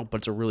honey barrel, but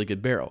it's a really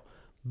good barrel.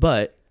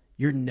 But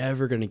you're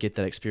never going to get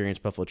that experience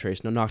Buffalo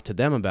Trace. No knock to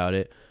them about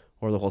it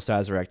or the whole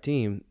Sazerac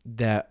team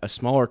that a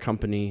smaller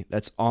company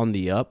that's on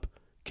the up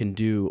can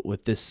do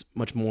with this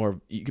much more.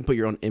 You can put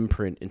your own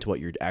imprint into what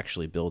you're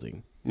actually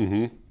building.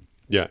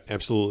 Yeah,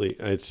 absolutely.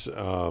 It's,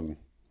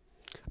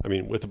 I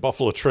mean, with the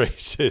Buffalo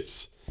Trace,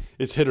 it's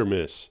hit or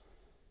miss.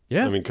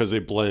 Yeah, I mean, because they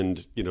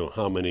blend,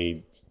 how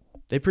many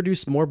they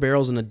produce more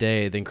barrels in a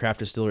day than craft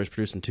distillers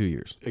produce in 2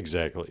 years.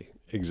 exactly.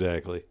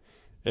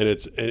 And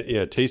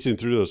tasting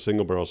through those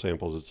single barrel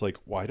samples, it's like,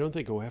 why don't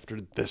they go after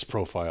this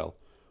profile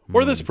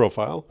or this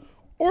profile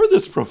or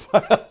this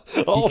profile?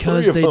 All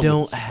Because three of they them.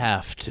 don't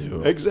have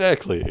to.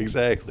 Exactly.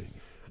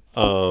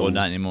 Well,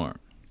 not anymore.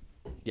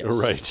 Yes.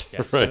 Right,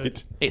 Yes.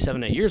 right.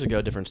 7, 8 years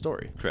ago, different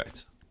story.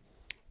 Correct.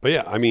 But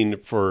yeah, I mean,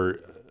 for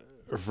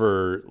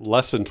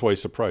less than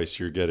twice the price,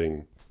 you're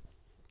getting,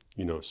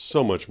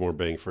 so much more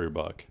bang for your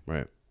buck.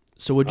 Right.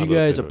 So would you I'm a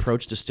guys bit of-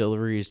 approach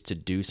distilleries to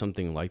do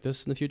something like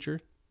this in the future?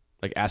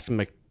 Like ask them,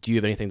 like, do you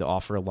have anything to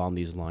offer along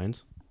these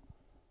lines?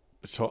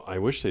 So I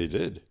wish they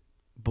did.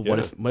 But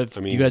Yeah. what if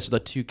I mean, you guys are the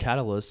two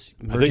catalysts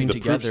merging the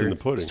proof's together in the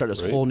pudding, to start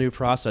this right? whole new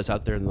process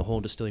out there in the whole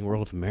distilling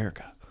world of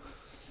America?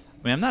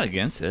 I mean, I'm not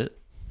against it.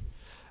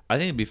 I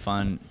think it'd be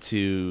fun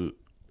to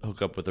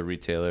hook up with a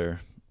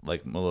retailer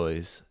like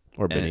Malloy's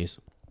Or and- Benny's.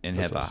 and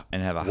That's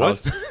have a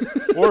What? house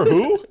Or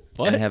who?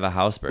 and have a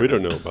house bourbon. We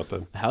don't know about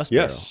them. A house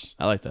Yes.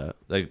 barrel. I like that.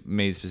 like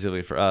made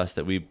specifically for us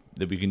that we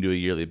can do a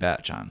yearly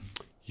batch on.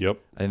 Yep,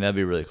 I think that'd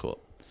be really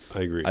cool.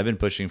 I agree. I've been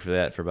pushing for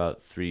that for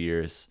about 3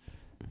 years,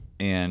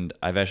 and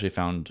I've actually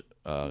found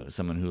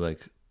someone who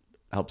like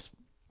helps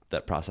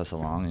that process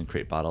along and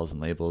create bottles and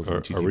labels. Are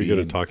and TTB we going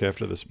to and- talk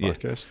after this Yeah.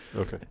 podcast?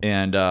 Okay.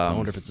 And I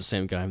wonder if it's the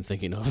same guy I'm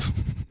thinking of.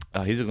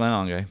 he's a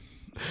Glenallen guy,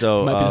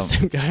 so It might be the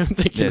same guy I'm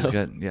thinking yeah, it's of.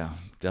 got,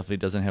 definitely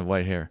doesn't have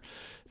white hair.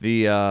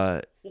 The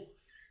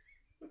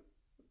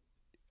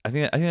I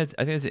think that's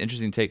an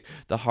interesting take.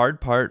 The hard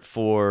part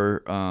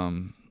for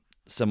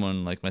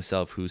someone like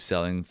myself who's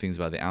selling things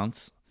by the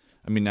ounce.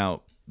 I mean,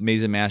 now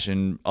Maize and Mash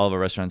and all of our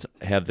restaurants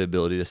have the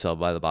ability to sell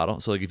by the bottle.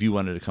 So like if you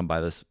wanted to come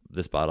buy this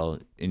bottle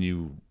and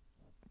you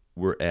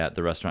were at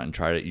the restaurant and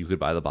tried it, you could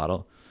buy the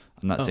bottle.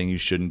 I'm not saying you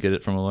shouldn't get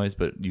it from Malloy's,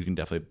 but you can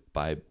definitely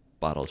buy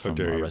bottles from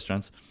dare our you.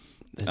 restaurants.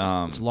 It's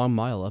a long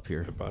mile up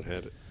here. About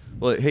had it.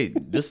 Well, hey,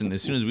 listen,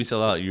 as soon as we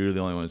sell out, you're the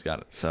only one who's got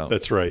it. So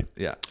That's right.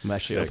 yeah. I'm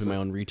actually Exactly. opening my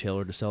own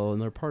retailer to sell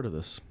another part of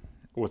this.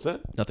 What's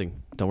that?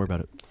 Nothing. Don't worry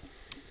about it.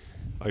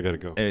 I got to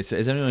go. Anyway, so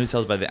as anyone who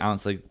sells by the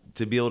ounce, like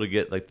to be able to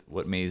get like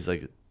what Maze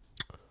like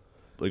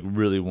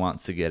really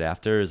wants to get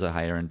after is a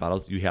higher end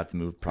bottles, you have to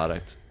move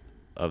product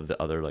of the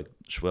other like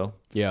Schwill.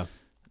 Yeah.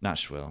 Not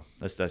Schwill.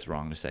 That's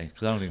wrong to say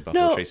because I don't think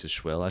Buffalo No. Trace is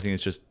Schwill. I think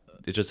it's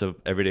just a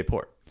everyday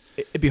port.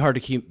 It'd be hard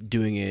to keep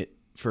doing it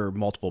for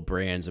multiple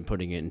brands and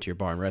putting it into your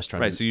bar and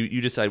restaurant. Right. So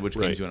you decide which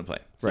Right. games you want to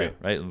play. Right.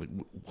 Right.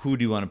 Who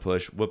do you want to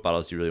push? What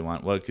bottles do you really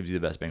want? What gives you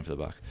the best bang for the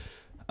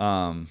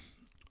buck?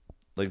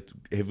 Like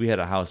if we had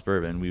a house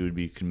bourbon, we would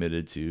be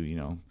committed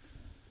to,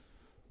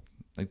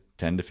 like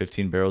 10 to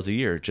 15 barrels a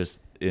year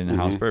just in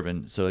house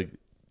bourbon. So like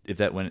if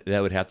that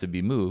would have to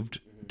be moved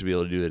to be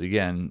able to do it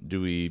again,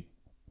 do we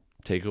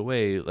take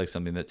away like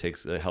something that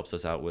helps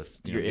us out with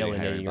You're getting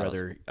higher alienating your bottles,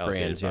 other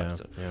allocated brands, yeah,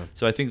 bottles. yeah.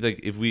 So I think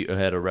like if we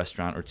had a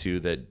restaurant or two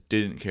that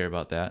didn't care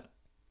about that,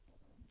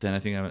 then I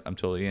think I'm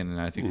totally in, and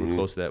I think we're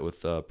close to that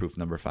with proof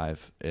number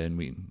 5 in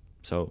Wheaton.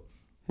 So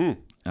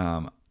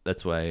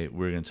that's why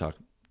we're going to talk,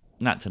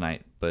 not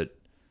tonight, but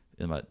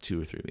in about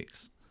 2 or 3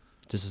 weeks.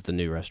 This is the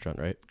new restaurant,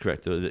 right?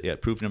 Correct. Yeah,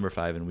 proof number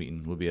 5 in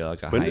Wheaton will be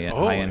like a When- high-end,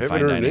 oh, I high-end haven't fine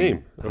heard a dining,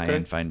 name. Okay.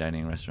 high-end fine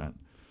dining restaurant.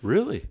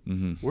 Really?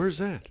 Where's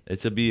that?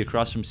 It's to be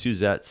across from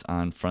Suzette's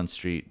on Front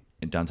Street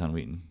in downtown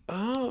Wheaton.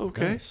 Oh,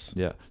 okay. Nice.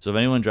 Yeah. So if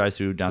anyone drives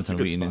through downtown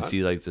good Wheaton and spot.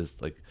 see like this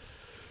like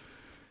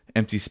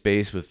empty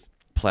space with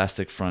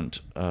plastic front,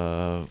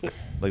 like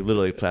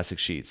literally plastic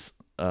sheets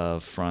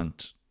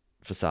front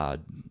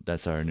facade,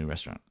 that's our new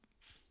restaurant.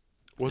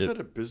 Was that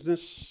a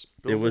business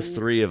It was building?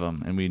 3 of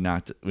them, and we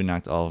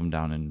knocked all of them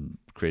down and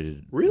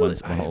created Really? one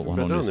I haven't whole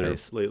been new down there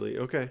space. lately.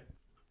 Okay.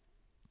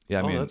 Yeah,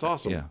 I Oh, mean that's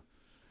awesome. Yeah,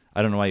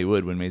 I don't know why you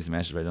would when Maze and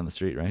Mash is right down the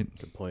street, right?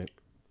 Good point.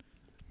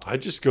 I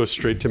just go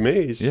straight to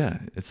Maze. Yeah,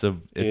 it's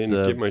And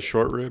the get my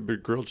short rib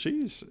grilled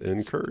cheese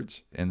and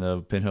curds. and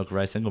the Pinhook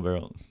Rye Single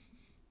Barrel,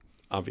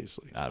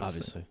 Obviously.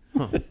 Obviously.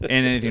 and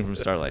anything from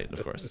Starlight,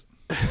 of course.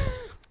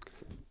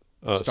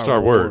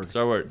 Starward.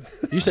 Starward.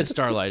 You said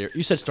Starlight.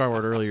 You said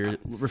Starward earlier,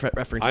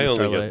 referencing I only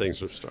Starlight. get things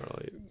from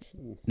Starlight.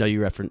 No, you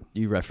referenced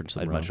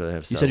them I'd wrong. much rather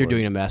have You said you're Starward.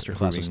 doing a master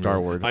class of Proving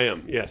Starward. I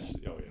am, yes.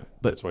 Oh, yeah.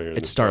 But That's why you're in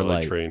it's the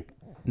Starlight Starlight. train.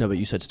 No, but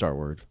you said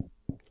Starward.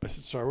 I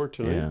said Starward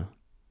tonight? Yeah.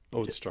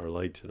 Oh, it's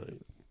Starlight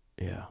tonight.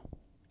 Yeah.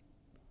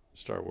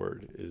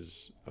 Starward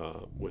is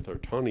with our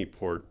Tawny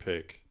Port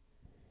pick,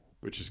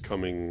 which is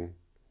coming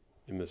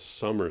in the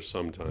summer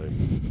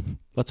sometime.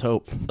 Let's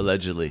hope.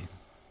 Allegedly.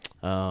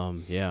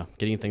 Yeah.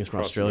 Getting things from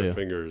Crossing my Australia.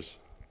 fingers.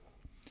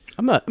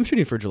 I'm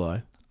shooting for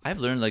July. I've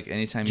learned like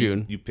anytime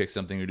June. you pick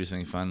something or do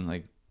something fun,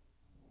 like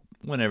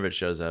whenever it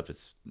shows up,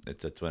 it's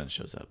that's when it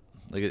shows up.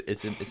 Like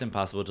it's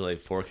impossible to like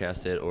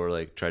forecast it or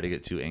like try to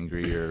get too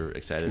angry or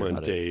excited Come on,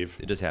 about Dave.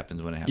 it. It just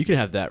happens when it happens. You can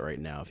have that right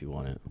now if you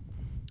want it.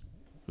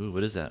 Ooh,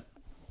 what is that?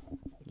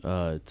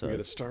 It's We got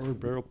a a Starward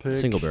barrel pick.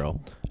 single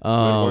barrel.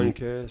 Red wine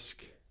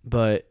cask.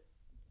 But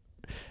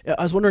yeah,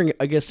 I was wondering,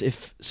 I guess,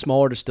 if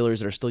smaller distilleries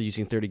that are still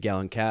using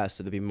 30-gallon casks,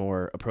 would it be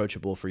more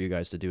approachable for you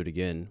guys to do it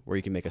again, where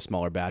you can make a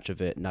smaller batch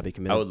of it and not be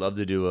committed? I would love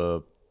to do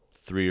a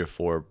 3 or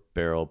 4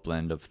 barrel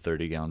blend of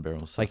 30-gallon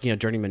barrels. Like,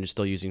 Journeyman is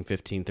still using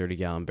 15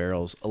 30-gallon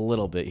barrels a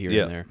little bit here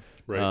Yeah. and there.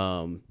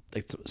 Right.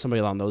 Like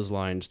somebody along those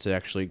lines to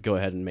actually go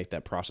ahead and make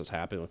that process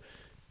happen.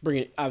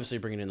 Bringing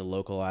in the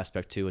local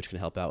aspect too, which can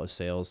help out with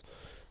sales.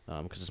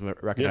 Because it's a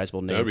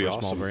recognizable name that'd for be a small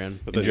awesome. brand.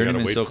 But and then you gotta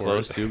Journeyman's wait so for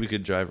close it. too. We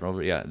could drive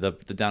over. Yeah, the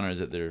downer is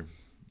that their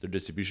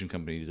distribution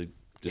company is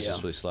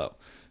just really slow.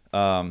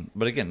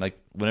 But again, like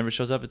whenever it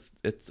shows up,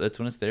 it's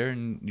when it's there,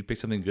 and you pick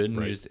something good, and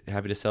Right. you're just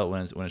happy to sell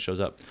it when it shows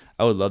up.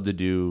 I would love to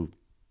do,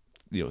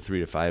 3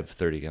 to 5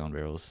 30-gallon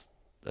barrels.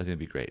 I think it'd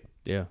be great.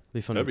 Yeah, it'd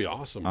be fun. That'd be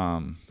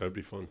awesome. That'd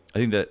be fun. I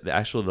think that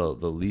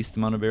the least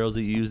amount of barrels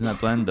that you use in that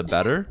blend, the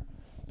better,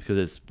 because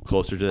it's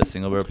closer to that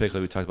single barrel pick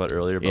like we talked about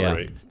earlier. But Yeah. like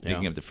Right.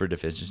 making Yeah. up for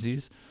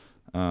deficiencies.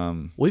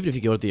 Well, even if you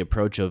go with the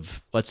approach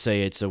of, let's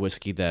say it's a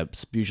whiskey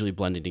that's usually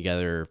blending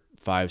together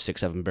 5, 6,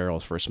 7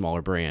 barrels for a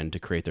smaller brand to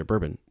create their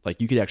bourbon.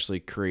 Like you could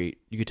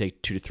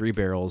take 2 to 3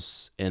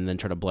 barrels and then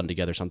try to blend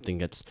together something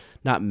that's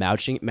not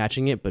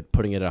matching it, but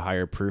putting it at a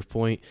higher proof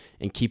point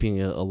and keeping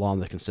it along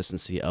the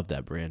consistency of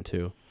that brand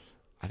too.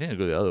 I think I'd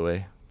go the other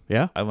way.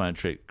 Yeah. I want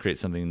to create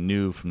something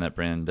new from that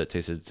brand that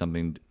tasted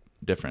something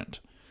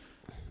different.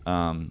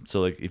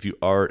 So like if you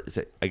are,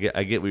 I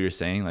get what you're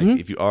saying. Like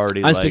if you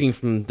already, I'm speaking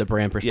from the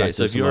brand perspective. yeah.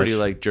 So if you already much.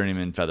 like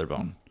Journeyman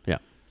Featherbone, yeah,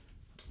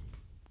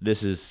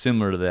 this is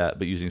similar to that,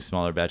 but using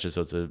smaller batches.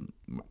 So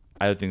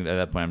I would think at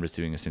that point I'm just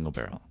doing a single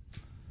barrel.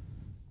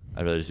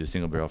 I'd rather just do a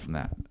single barrel from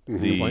that.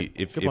 Good point.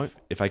 Good point.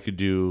 If I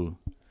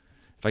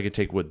could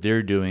take what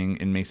they're doing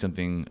and make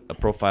something, a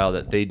profile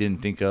that they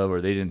didn't think of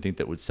or they didn't think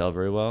that would sell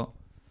very well,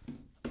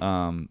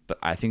 but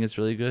I think it's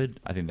really good,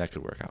 I think that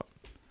could work out.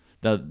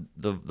 Now,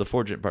 the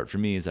fortunate part for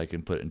me is I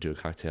can put it into a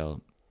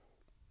cocktail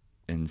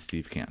and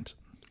Steve can't.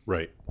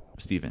 Right.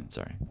 Steven,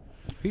 sorry.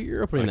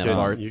 You're opening that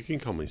bar. You can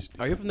call me Steve.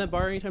 Are you opening that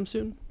bar anytime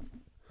soon?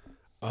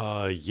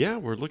 Yeah,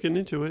 we're looking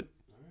into it.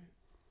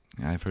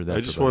 Yeah, I've heard that. I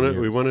for just about a want to.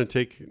 year. We want to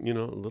take a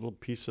little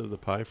piece of the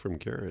pie from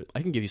Garrett.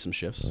 I can give you some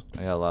shifts.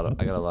 I got a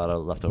lot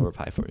of leftover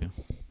pie for you.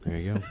 There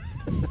you go.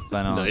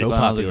 But Nice. So so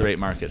popular. a great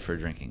market for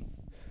drinking.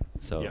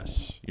 So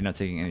Yes. you're not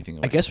taking anything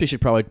away. I guess we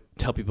should probably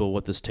tell people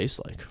what this tastes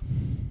like.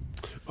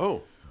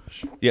 Oh,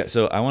 Yeah,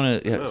 so I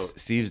want to. Yeah, Wow.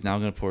 Steve's now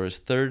going to pour his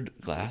third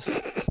glass.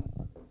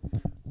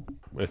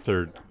 my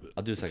third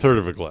I'll do a second. third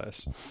of a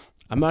glass.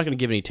 I'm not going to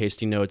give any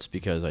tasting notes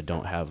because I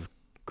don't have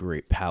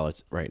great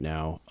palates right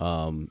now.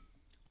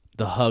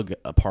 The hug,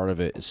 a part of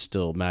it, is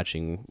still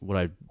matching what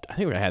I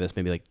think I had this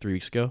maybe like 3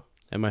 weeks ago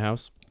at my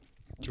house.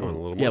 Do you want a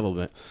little Yeah, a more?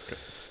 little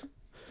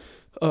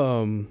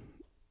bit.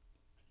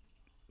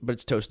 But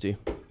it's toasty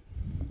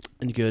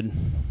and good.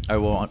 All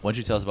right, well, why don't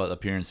you tell us about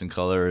appearance and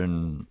color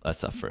and that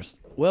stuff first?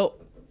 Well,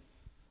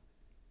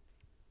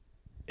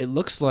 it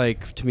looks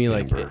like to me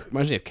like it Amber.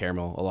 reminds me of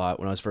caramel a lot.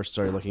 When I was first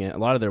started looking at it. A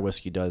lot of their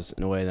whiskey does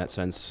in a way in that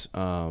sense.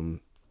 It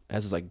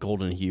has this like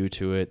golden hue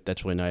to it.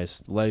 That's really nice.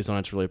 The legs on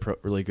it's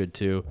really good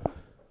too.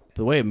 But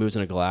the way it moves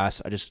in a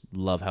glass, I just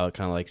love how it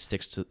kind of like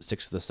sticks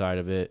to the side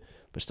of it,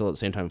 but still at the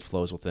same time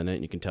flows within it.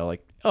 And you can tell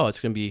like, oh, it's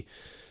gonna be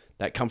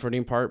that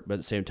comforting part, but at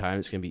the same time,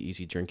 it's gonna be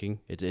easy drinking.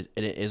 It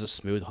is a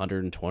smooth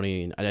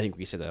 120, and I think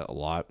we say that a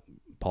lot,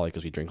 probably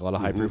because we drink a lot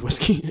of high proof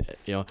whiskey.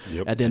 Yep.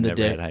 At the end of the Never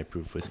day, had high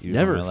proof whiskey. in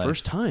never my life.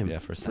 first time. Yeah,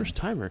 first time.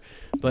 timer.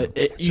 But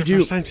It's you your do.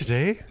 first time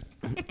today.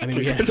 I mean,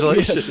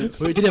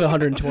 Congratulations. we did have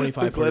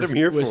 125 Glad I'm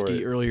here for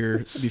whiskey it.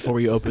 earlier before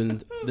we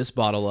opened this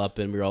bottle up,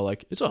 and we were all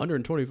like, "It's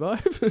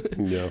 125."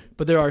 Yeah.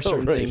 But there are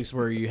certain right. things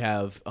where you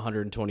have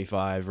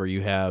 125, or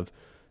you have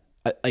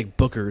like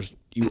Booker's.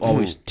 You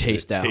always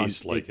taste It that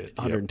tastes like it, yep.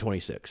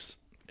 126.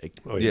 Like,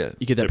 Oh Yeah.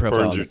 you get that it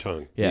profile. burns your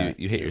tongue. Yeah,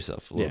 You hate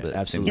yourself a little yeah, bit.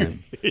 at the same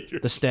absolutely. time.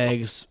 The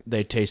Stags,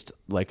 they taste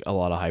like a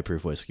lot of high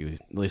proof whiskey,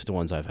 at least the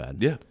ones I've had.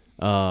 Yeah.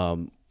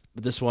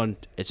 But this one,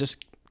 it's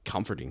just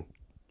comforting.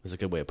 Is a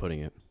good way of putting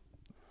it.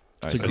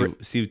 All It's right, a so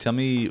Steve, tell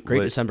me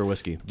Great December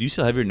whiskey. Do you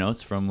still have your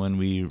notes from when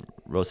we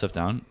wrote stuff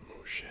down?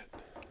 Oh shit!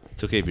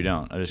 It's okay if you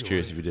don't. I'm just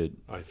curious if you did.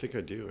 I think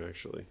I do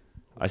actually.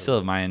 I still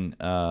have mine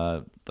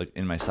like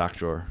in my sock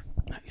drawer.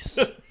 Nice.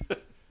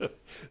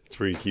 That's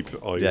where you keep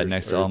all your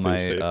Next to all my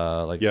everything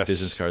safe. like Yes.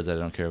 business cards that I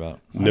don't care about.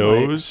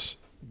 Nose,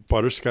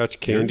 butterscotch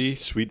candy,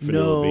 sweet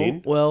vanilla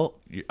bean. Well,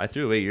 I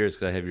threw away yours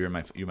because I have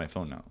you my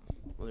phone now.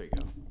 there you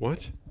go.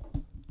 What?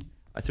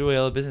 I threw away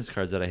all the business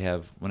cards that I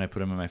have when I put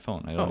them in my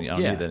phone. I don't need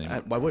that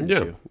anymore. Why wouldn't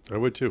Yeah, you? I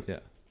would too. Yeah.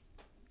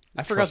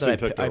 I forgot that Trusting I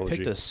technology.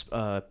 picked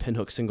a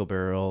Pinhook single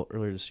barrel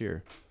earlier this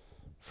year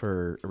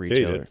for a you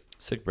retailer. did.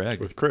 Sick brag.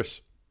 With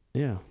Chris.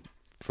 Yeah.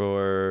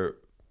 For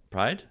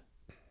Pride?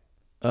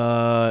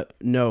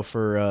 No,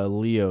 for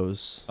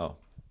Leo's Oh. How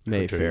dare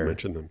you Mayfair.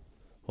 mention them.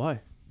 Why?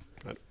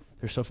 I-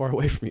 They're so far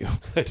away from you.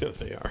 I know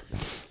they are.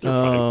 They're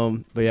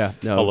fine. But yeah,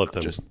 no. I'll let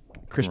them. Just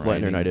Chris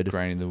Blatner and I did.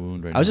 grinding the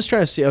wound right I was now. just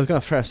trying to see. I was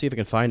gonna try to see if I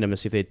can find them and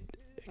see if they,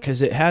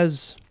 because it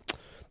has,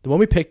 the one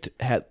we picked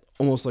had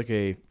almost like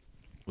a,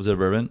 Was it a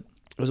bourbon?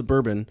 it was a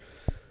bourbon,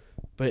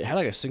 but it had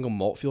like a single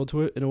malt feel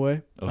to it in a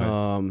way.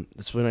 Okay.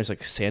 It's really nice,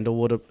 like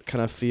sandalwood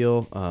kind of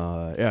feel.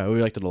 Yeah,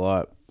 we liked it a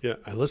lot. Yeah,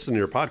 I listened to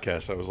your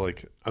podcast.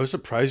 I was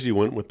surprised you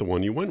went with the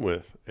one you went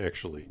with,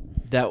 actually.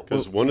 That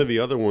Because one of the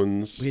other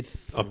ones we had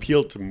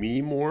appealed to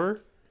me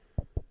more.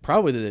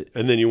 probably the.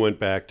 And then you went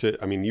back to,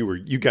 I mean,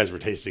 you guys were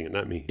tasting it,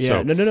 not me. Yeah,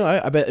 So, no.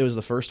 I bet it was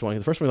the first one.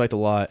 The first one we liked a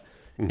lot,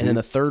 and then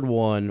the third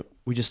one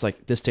we just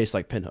like. This tastes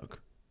like Pinhook.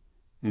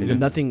 And then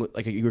nothing,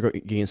 like you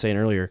were saying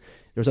earlier,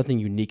 there was nothing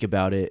unique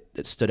about it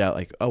that stood out.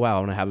 Like, oh wow, I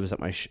want to have this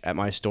at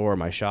my store, or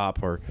my shop,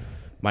 or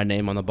my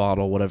name on the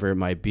bottle, whatever it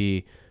might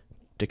be,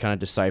 to kind of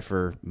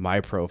decipher my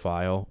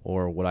profile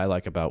or what I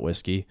like about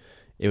whiskey.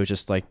 It was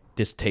just like,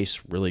 this tastes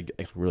really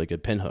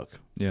good Pinhook.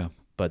 Yeah.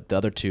 But the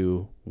other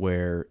two,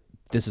 where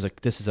this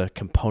is a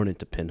component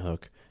to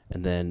Pinhook,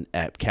 and then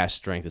at cask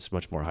strength, it's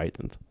much more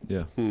heightened.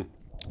 Yeah.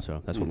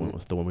 So that's what went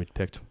with the one we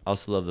picked. I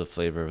also love the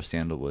flavor of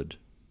sandalwood.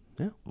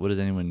 Yeah. What does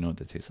anyone know what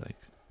that tastes like?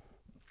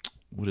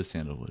 What is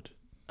sandalwood?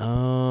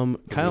 Kind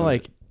of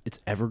like it's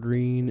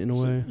evergreen in a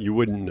way. you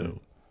wouldn't know.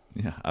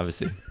 Yeah,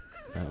 obviously.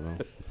 I don't know.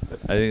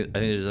 I think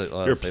there's like a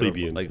lot You're of flavor.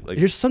 plebeian. Like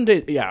Here's some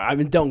days, yeah. I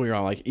mean, don't get me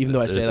wrong. Like, even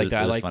though I say it like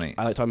that, There's funny.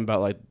 I like talking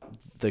about like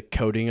the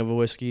coating of a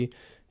whiskey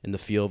and the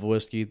feel of a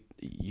whiskey.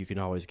 You can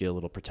always get a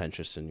little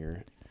pretentious in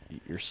your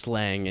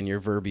slang and your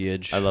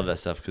verbiage. I love that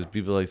stuff because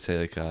people like to say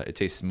like it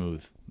tastes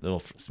smooth.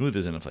 Smooth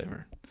isn't a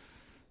flavor.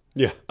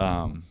 Yeah.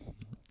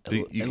 At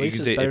You least can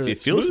it's say better if than-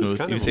 it feels Smooth is smooth,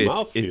 kind you of say a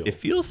it mouthfeel.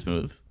 feels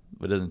smooth,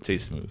 but it doesn't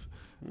taste smooth.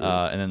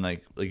 And then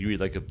like you read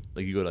like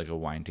you go to like a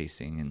wine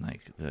tasting and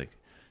like they like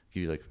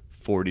give you like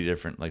 40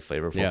 different like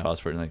flavor Yeah. profiles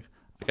for it. And like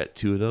I got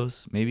 2 of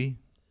those maybe.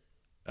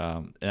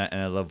 And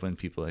I love when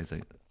people like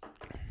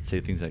say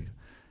things like,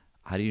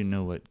 "How do you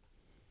know what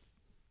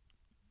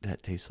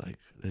that tastes like?"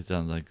 It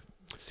sounds like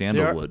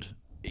sandalwood.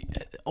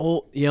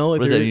 Oh, you know, What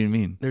does that even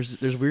mean?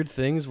 There's weird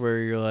things where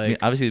you're I like, mean,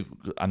 obviously,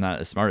 I'm not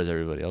as smart as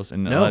everybody else,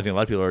 and No. I think a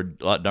lot of people are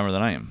a lot dumber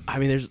than I am. I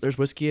mean, there's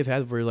whiskey I've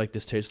had where like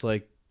this tastes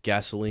like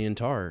gasoline and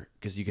tar,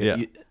 because you can.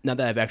 Yeah. Not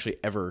that I've actually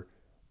ever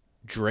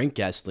drank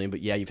gasoline,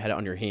 but yeah, you've had it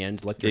on your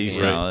hand, let Yeah, your you hand,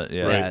 smell it.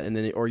 Yeah, yeah, and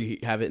then or you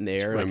have it in the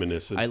air. Like,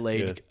 reminiscent, I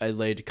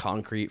laid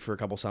concrete for a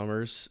couple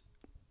summers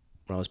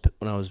when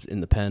I was in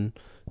the pen.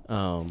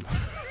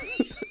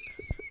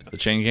 the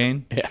chain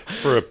gang.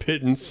 For a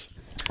pittance.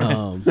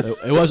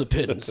 It was a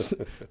pittance.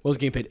 I was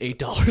getting paid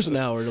 $8 an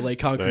hour to lay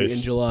concrete Nice.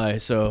 in July,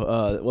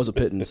 so it was a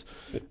pittance.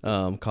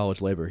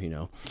 College labor, you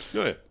know.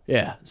 Oh, yeah.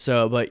 Yeah.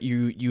 So, but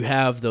you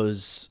have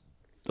those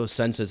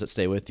senses that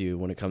stay with you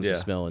when it comes to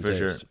smell and for taste.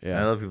 sure. Yeah. And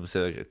I love people say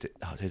like, it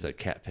tastes like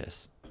cat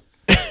piss.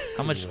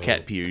 How much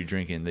cat pee are you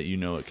drinking that you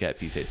know what cat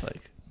pee tastes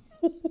like?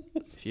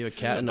 If you have a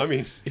cat, in I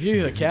mean, if you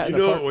have a cat you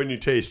in a know park, it when you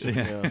taste it.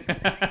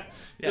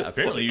 Yeah,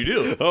 apparently you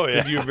do. Oh,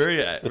 yeah. 'Cause you're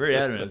very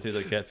adamant it tastes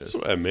like cat piss.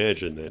 So I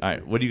imagine that. All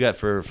right, what do you got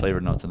for flavor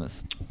notes on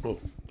this? Oh,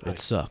 it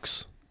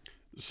sucks.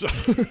 so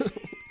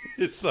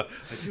it's I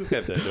do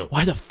have that note.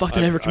 Why the fuck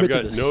did I ever commit I've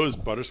to got this? nose,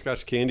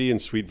 butterscotch candy,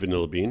 and sweet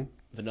vanilla bean.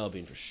 Vanilla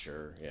bean for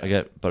sure. Yeah. I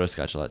got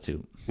butterscotch a lot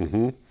too.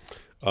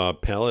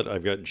 Palate,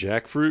 I've got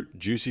jackfruit,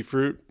 juicy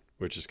fruit,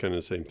 which is kind of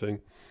the same thing.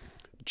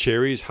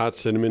 Cherries, hot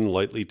cinnamon,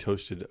 lightly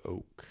toasted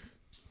oak.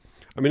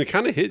 I mean, it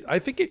kind of I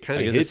think it kind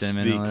I of get the hits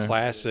cinnamon on the there.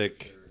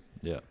 classic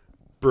Yeah.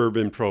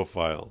 bourbon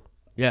profile.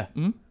 Yeah.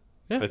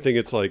 I think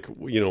it's like,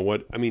 you know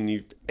what? I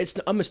mean, It's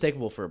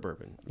unmistakable for a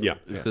bourbon. yeah.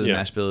 So the yeah.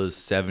 mash bill is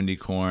 70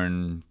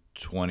 corn,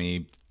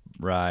 20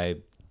 rye,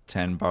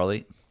 10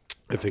 barley.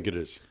 I think it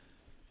is.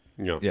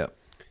 Yeah. Yeah.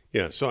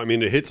 Yeah. So, I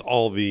mean, it hits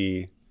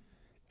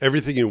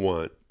everything you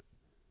want.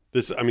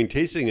 This, I mean,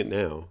 tasting it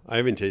now, I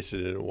haven't tasted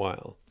it in a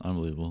while.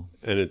 Unbelievable.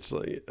 And it's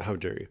like, how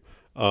dare you?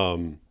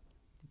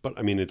 But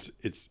I mean, it's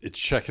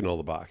checking all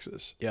the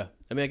boxes. Yeah.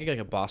 I mean, I get like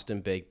a Boston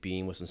baked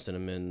bean with some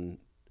cinnamon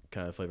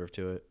kind of flavor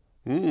to it.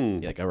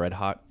 Mm. Yeah, like a red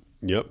hot.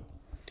 Yep.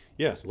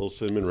 Yeah. A little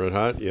cinnamon red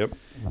hot. Yep.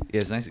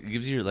 Yeah, it's nice. It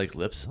gives your like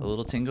lips a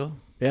little tingle.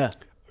 Yeah.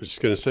 was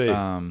just gonna say,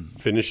 Um,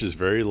 finish is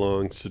very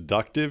long,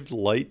 seductive,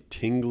 light,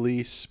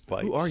 tingly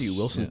spice. Who are you,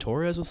 Wilson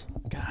Torres?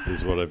 God.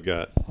 Is what I've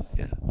got.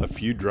 Yeah. A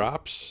few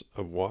drops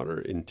of water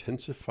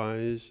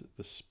intensifies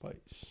the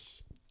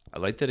spice. I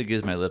like that it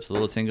gives my lips a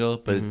little tingle,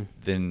 but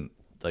then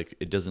like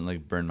it doesn't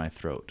like burn my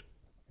throat.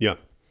 Yeah.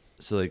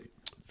 So like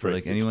for Right.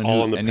 like It's anyone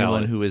all on the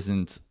palate. who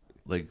isn't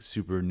like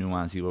super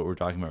nuancy what we're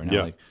talking about right now,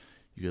 Yeah. like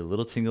you get a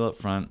little tingle up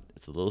front,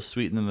 it's a little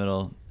sweet in the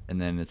middle, and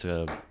then it's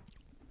a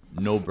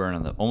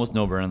almost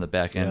no burn on the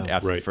back end Yeah.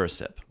 after Right. the first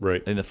sip.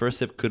 Right. And the first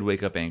sip could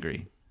wake up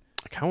angry.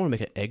 I kind of want to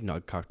make an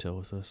eggnog cocktail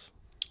with this.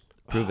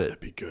 Prove it. That'd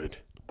be good.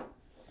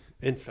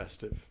 And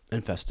festive.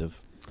 And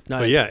festive. No,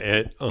 But yeah,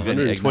 at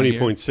any eggnog here?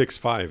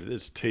 120.65,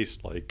 this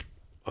tastes like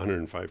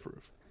 105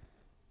 proof.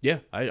 Yeah,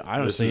 I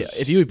honestly, is-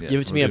 if you would Yeah,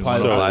 give it to me, I'd it's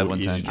probably. so 105,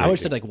 easy 110. to I would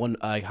drink say like one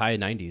high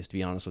 90s, to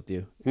be honest with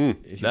you. Hmm.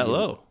 If you That could-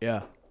 low.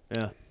 Yeah,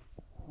 yeah.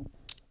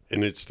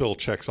 And it still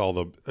checks all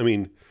the. I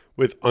mean,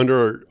 with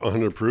under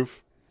 100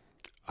 proof,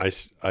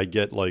 I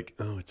get like,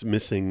 oh, it's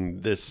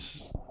missing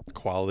this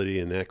quality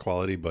and that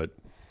quality, but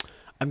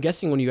I'm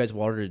guessing when you guys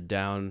watered it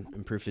down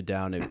and proofed it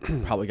down, it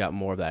probably got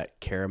more of that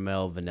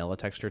caramel vanilla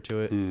texture to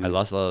it. I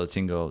lost a lot of the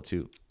tingle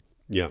too.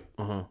 yeah,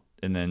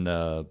 And then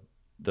the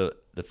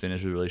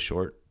finish was really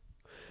short.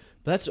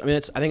 But that's, I mean,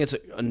 I think it's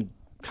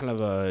kind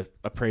of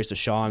a praise to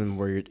Sean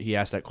where he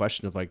asked that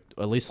question of like,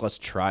 at least let's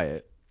try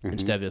it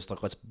instead of just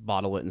like, let's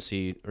bottle it and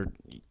see, or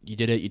you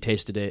did it, you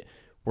tasted it,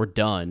 we're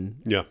done.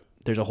 yeah,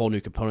 There's a whole new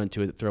component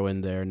to it to throw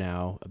in there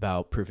now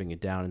about proofing it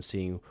down and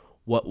seeing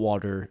what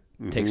water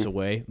takes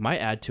away. Might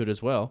add to it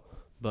as well,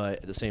 but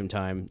at the same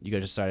time, you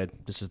guys decided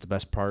this is the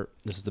best part.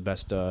 This is the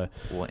best. Well,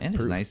 and it's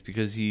proof. nice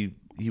because he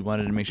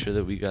wanted to make sure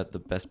that we got the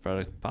best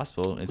product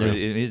possible. And so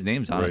his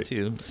name's on Right. it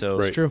too. So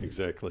right, true.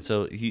 exactly.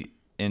 So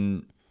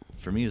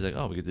for me, he was like,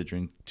 "Oh, we get to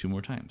drink 2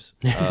 more times."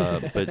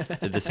 But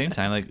at the same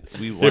time, like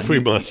we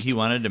must. he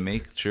wanted to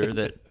make sure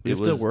that We it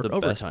have to was work the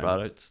best overtime.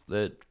 product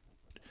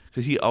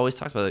because he always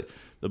talks about like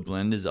the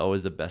blend is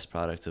always the best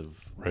product of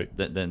Right.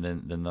 Then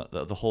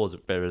the whole is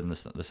better than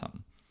the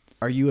sum.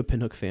 Are you a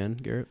Pinhook fan,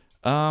 Garrett?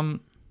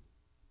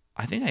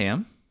 I think I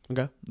am.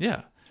 Okay.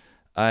 Yeah,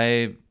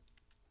 I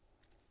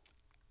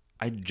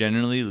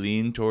generally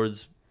lean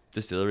towards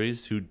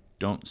distilleries who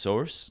don't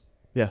source.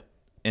 Yeah.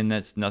 And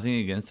that's nothing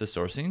against the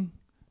sourcing.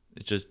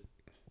 It's just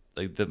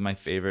like my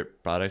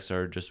favorite products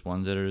are just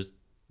ones that are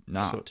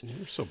not.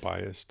 You're so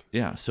biased.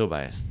 Yeah, so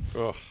biased.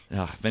 Ugh.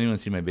 If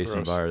anyone's seen my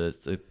basement Gross. bar,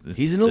 that's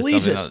He's an definitely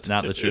elitist.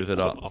 Not the truth at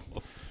all.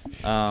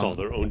 It's all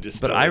their own But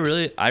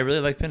distillate. I really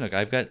like Pinhook.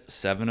 I've got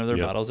 7 of their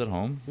Yeah. bottles at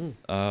home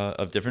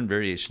of different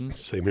variations.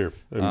 Same here.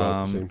 I'm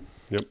about the same.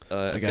 Yep.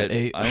 I got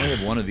 8. I only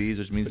have one of these,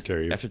 which means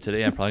dare you. after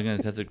today, I'm probably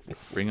gonna have to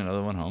bring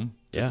another one home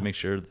just Yeah. to make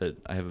sure that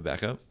I have a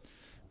backup.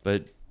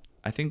 But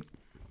I think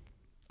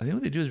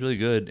what they do is really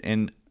good,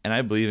 and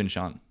I believe in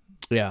Sean.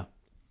 Yeah.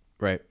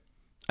 Right.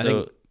 I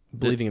So think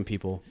believing in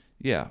people.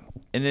 Yeah,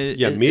 and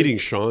Meeting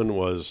Sean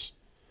was,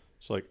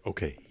 it's like,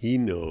 okay, he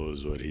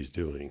knows what he's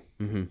doing.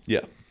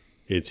 Yeah.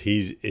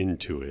 He's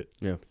into it.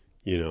 Yeah.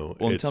 You know.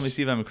 Well, it's, tell me,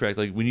 Steve, I'm correct.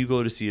 Like when you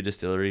go to see a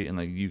distillery and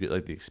like you get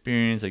like the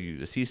experience, like you get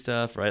to see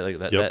stuff, right? Like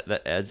that Yep.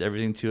 that adds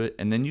everything to it,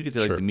 and then you get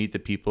to like Sure. to meet the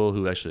people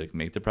who actually like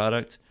make the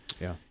product.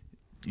 Yeah.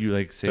 You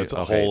like say, That's a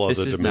okay, whole this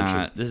other is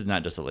dimension. this is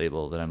not just a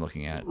label that I'm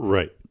looking at.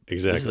 Right.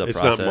 This is a Exactly. It's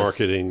not process.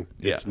 marketing.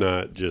 Yeah. It's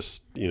not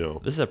just, This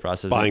is a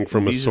process. buying and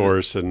from a these are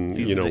the- source and,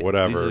 these are the-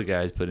 whatever. These are the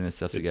guys putting this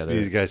stuff It's, together.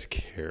 these guys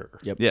care.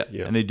 Yep. Yeah,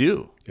 Yeah. and they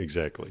do.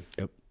 Exactly.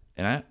 Yep.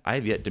 And I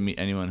have yet to meet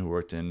anyone who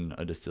worked in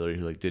a distillery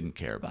who like didn't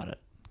care about it.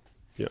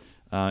 Yeah.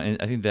 And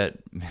I think that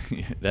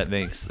that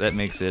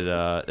makes it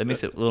a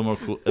little more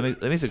cool.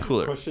 That makes it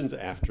cooler. Questions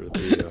after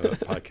the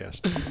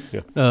podcast.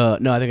 Yeah.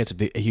 No, I think it's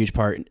a huge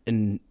part.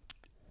 And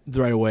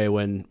right away,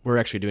 when we're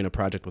actually doing a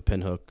project with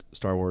Pinhook,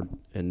 Starward,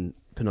 and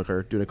Pinhook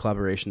are doing a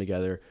collaboration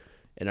together,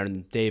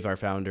 and Dave, our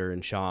founder,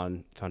 and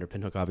Sean, founder of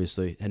Pinhook,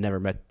 obviously, had never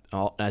met.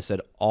 And I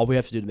said, all we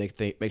have to do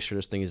to make sure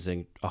this thing is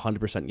in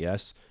 100%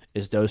 yes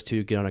is those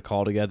two get on a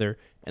call together,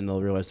 and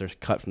they'll realize they're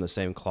cut from the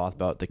same cloth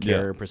about the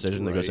care Yeah. and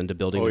precision that goes Right. into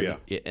building. Oh,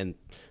 it. And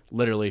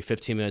literally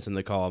 15 minutes in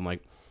the call, I'm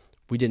like,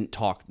 we didn't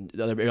talk.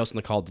 Everybody else in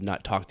the call did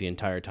not talk the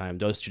entire time.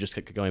 Those two just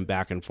kept going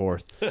back and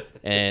forth.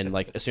 And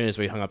like as soon as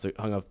we hung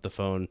up the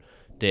phone,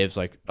 Dave's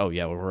like, "Oh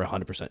yeah, well, we're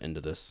 100% into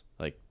this.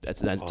 Like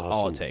that's all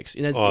Awesome. it takes."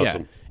 And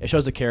Awesome. Yeah, it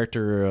shows the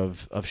character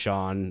of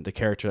Sean, the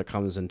character that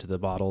comes into the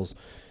bottles,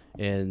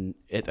 and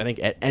I think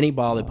any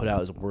bottle they put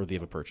out is worthy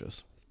of a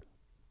purchase.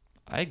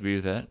 I agree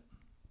with that.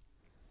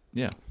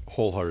 Yeah.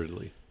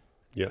 Wholeheartedly.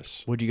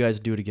 Yes. Would you guys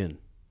do it again?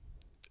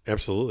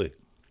 Absolutely.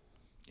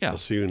 Yeah. I'll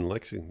see you in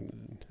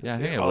Lexington. Yeah, I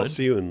think I I'll would.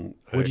 see you in.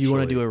 Would you want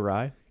to actually, do a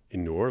rye?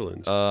 in New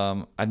Orleans?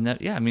 I've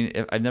never. Yeah, I mean,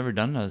 I've never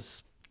done a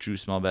true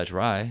small batch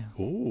rye.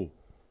 Ooh.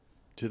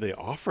 Do they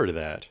offer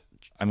that?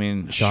 I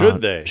mean,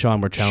 Should they? Sean,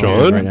 we're challenging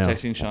Sean? him right I'm now.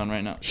 texting Sean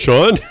right now.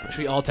 Sean? Should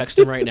we all text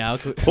him right now?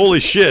 Holy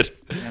shit.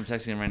 Yeah, I'm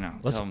texting him right now.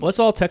 Tell him- Let's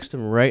all text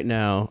him right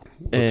now.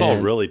 Let's all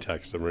and- really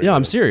text them right Yeah, now.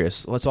 I'm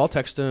serious. Let's all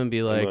text him and be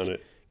I'm on like,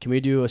 it. "Can we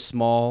do a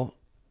small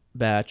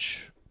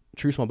batch,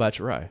 true small batch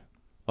of rye?"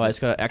 Oh, I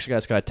just got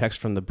a text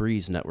from the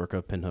Breeze network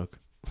of Pinhook.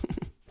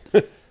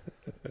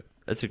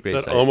 That's a great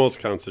That site. almost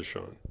counts as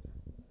Sean.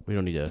 We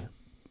don't need to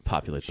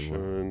populate them more.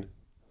 Sean.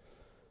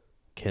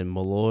 Can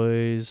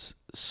Malloy's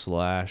 /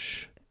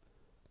 was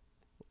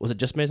it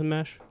just Mason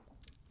Mash?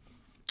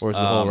 Or was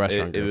the whole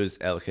restaurant It group? was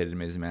allocated to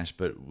Maze and Mash,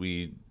 but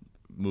we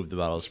moved the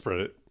bottles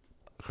Spread it.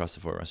 across the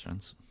 4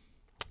 restaurants.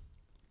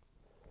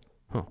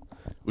 Huh.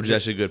 Which is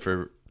actually good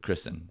for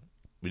Kristen.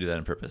 We did that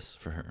on purpose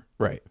for her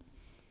Right.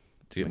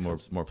 to get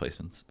Makes more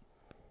placements.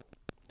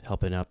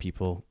 Helping out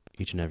people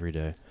each and every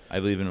day. I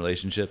believe in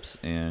relationships,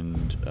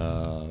 and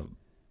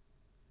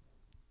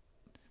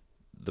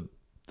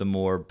the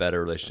more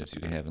better relationships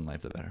you can have in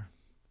life, the better.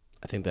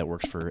 I think that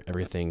works for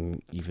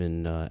everything,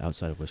 even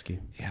outside of whiskey.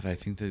 Yeah, but I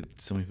think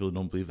that so many people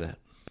don't believe that.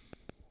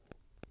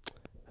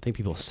 I think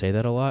people say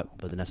that a lot,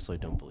 but they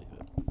necessarily don't believe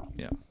it.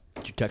 Yeah.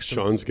 Did you text him?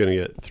 Sean's gonna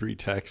get 3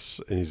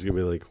 texts, and he's gonna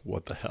be like,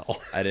 "What the hell?"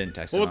 I didn't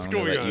text him. What's I'm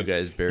gonna going let on? You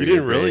guys bury You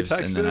didn't your really graves,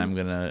 text and then him?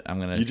 I'm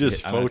gonna. You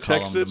just I'm gonna call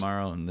him faux-texted?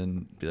 tomorrow, and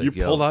then be like, You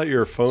 "Yo, pulled out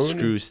your phone.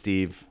 Screw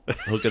Steve.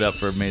 Hook it up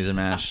for Maze and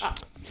Mash."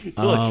 You're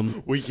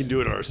like, we can do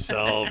it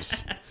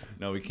ourselves.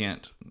 No, we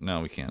can't.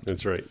 No, we can't.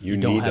 That's right. You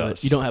You don't need have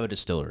us. you don't have a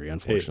distillery, Hey,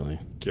 unfortunately.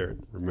 Garrett,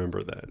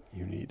 remember that.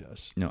 You need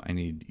us. No, I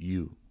need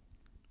you.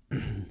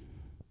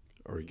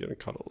 Are we gonna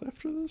cuddle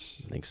after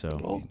this? I think so.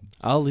 all?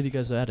 I'll leave you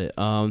guys at it.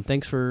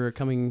 Thanks for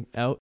coming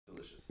out.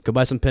 Go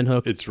buy some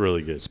Pinhook. It's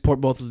really good. Support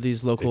both of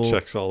these local It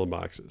checks all the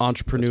boxes.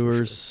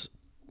 entrepreneurs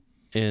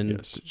in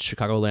Yes. the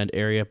Chicagoland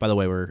area. By the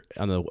way, we're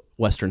on the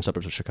western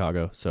suburbs of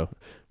Chicago. So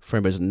for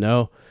anybody who doesn't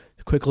know,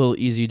 a quick little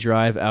easy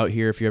drive out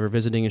here. If you're ever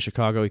visiting in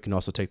Chicago, you can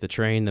also take the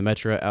train, the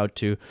Metro out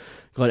to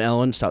Glen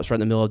Ellen. Stops right in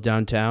the middle of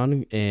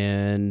downtown.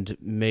 And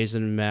Maze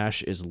and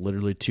Mash is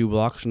literally 2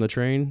 blocks from the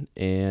train.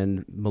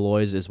 And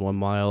Malloy's is 1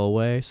 mile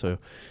away. So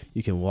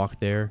you can walk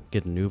there,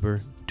 get an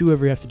Uber, do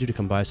whatever you have to do to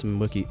come buy some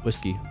whiskey.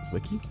 Wiki.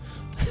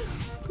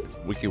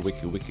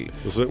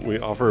 Listen, we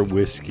offer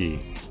whiskey.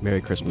 Merry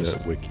Christmas.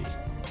 Not wiki.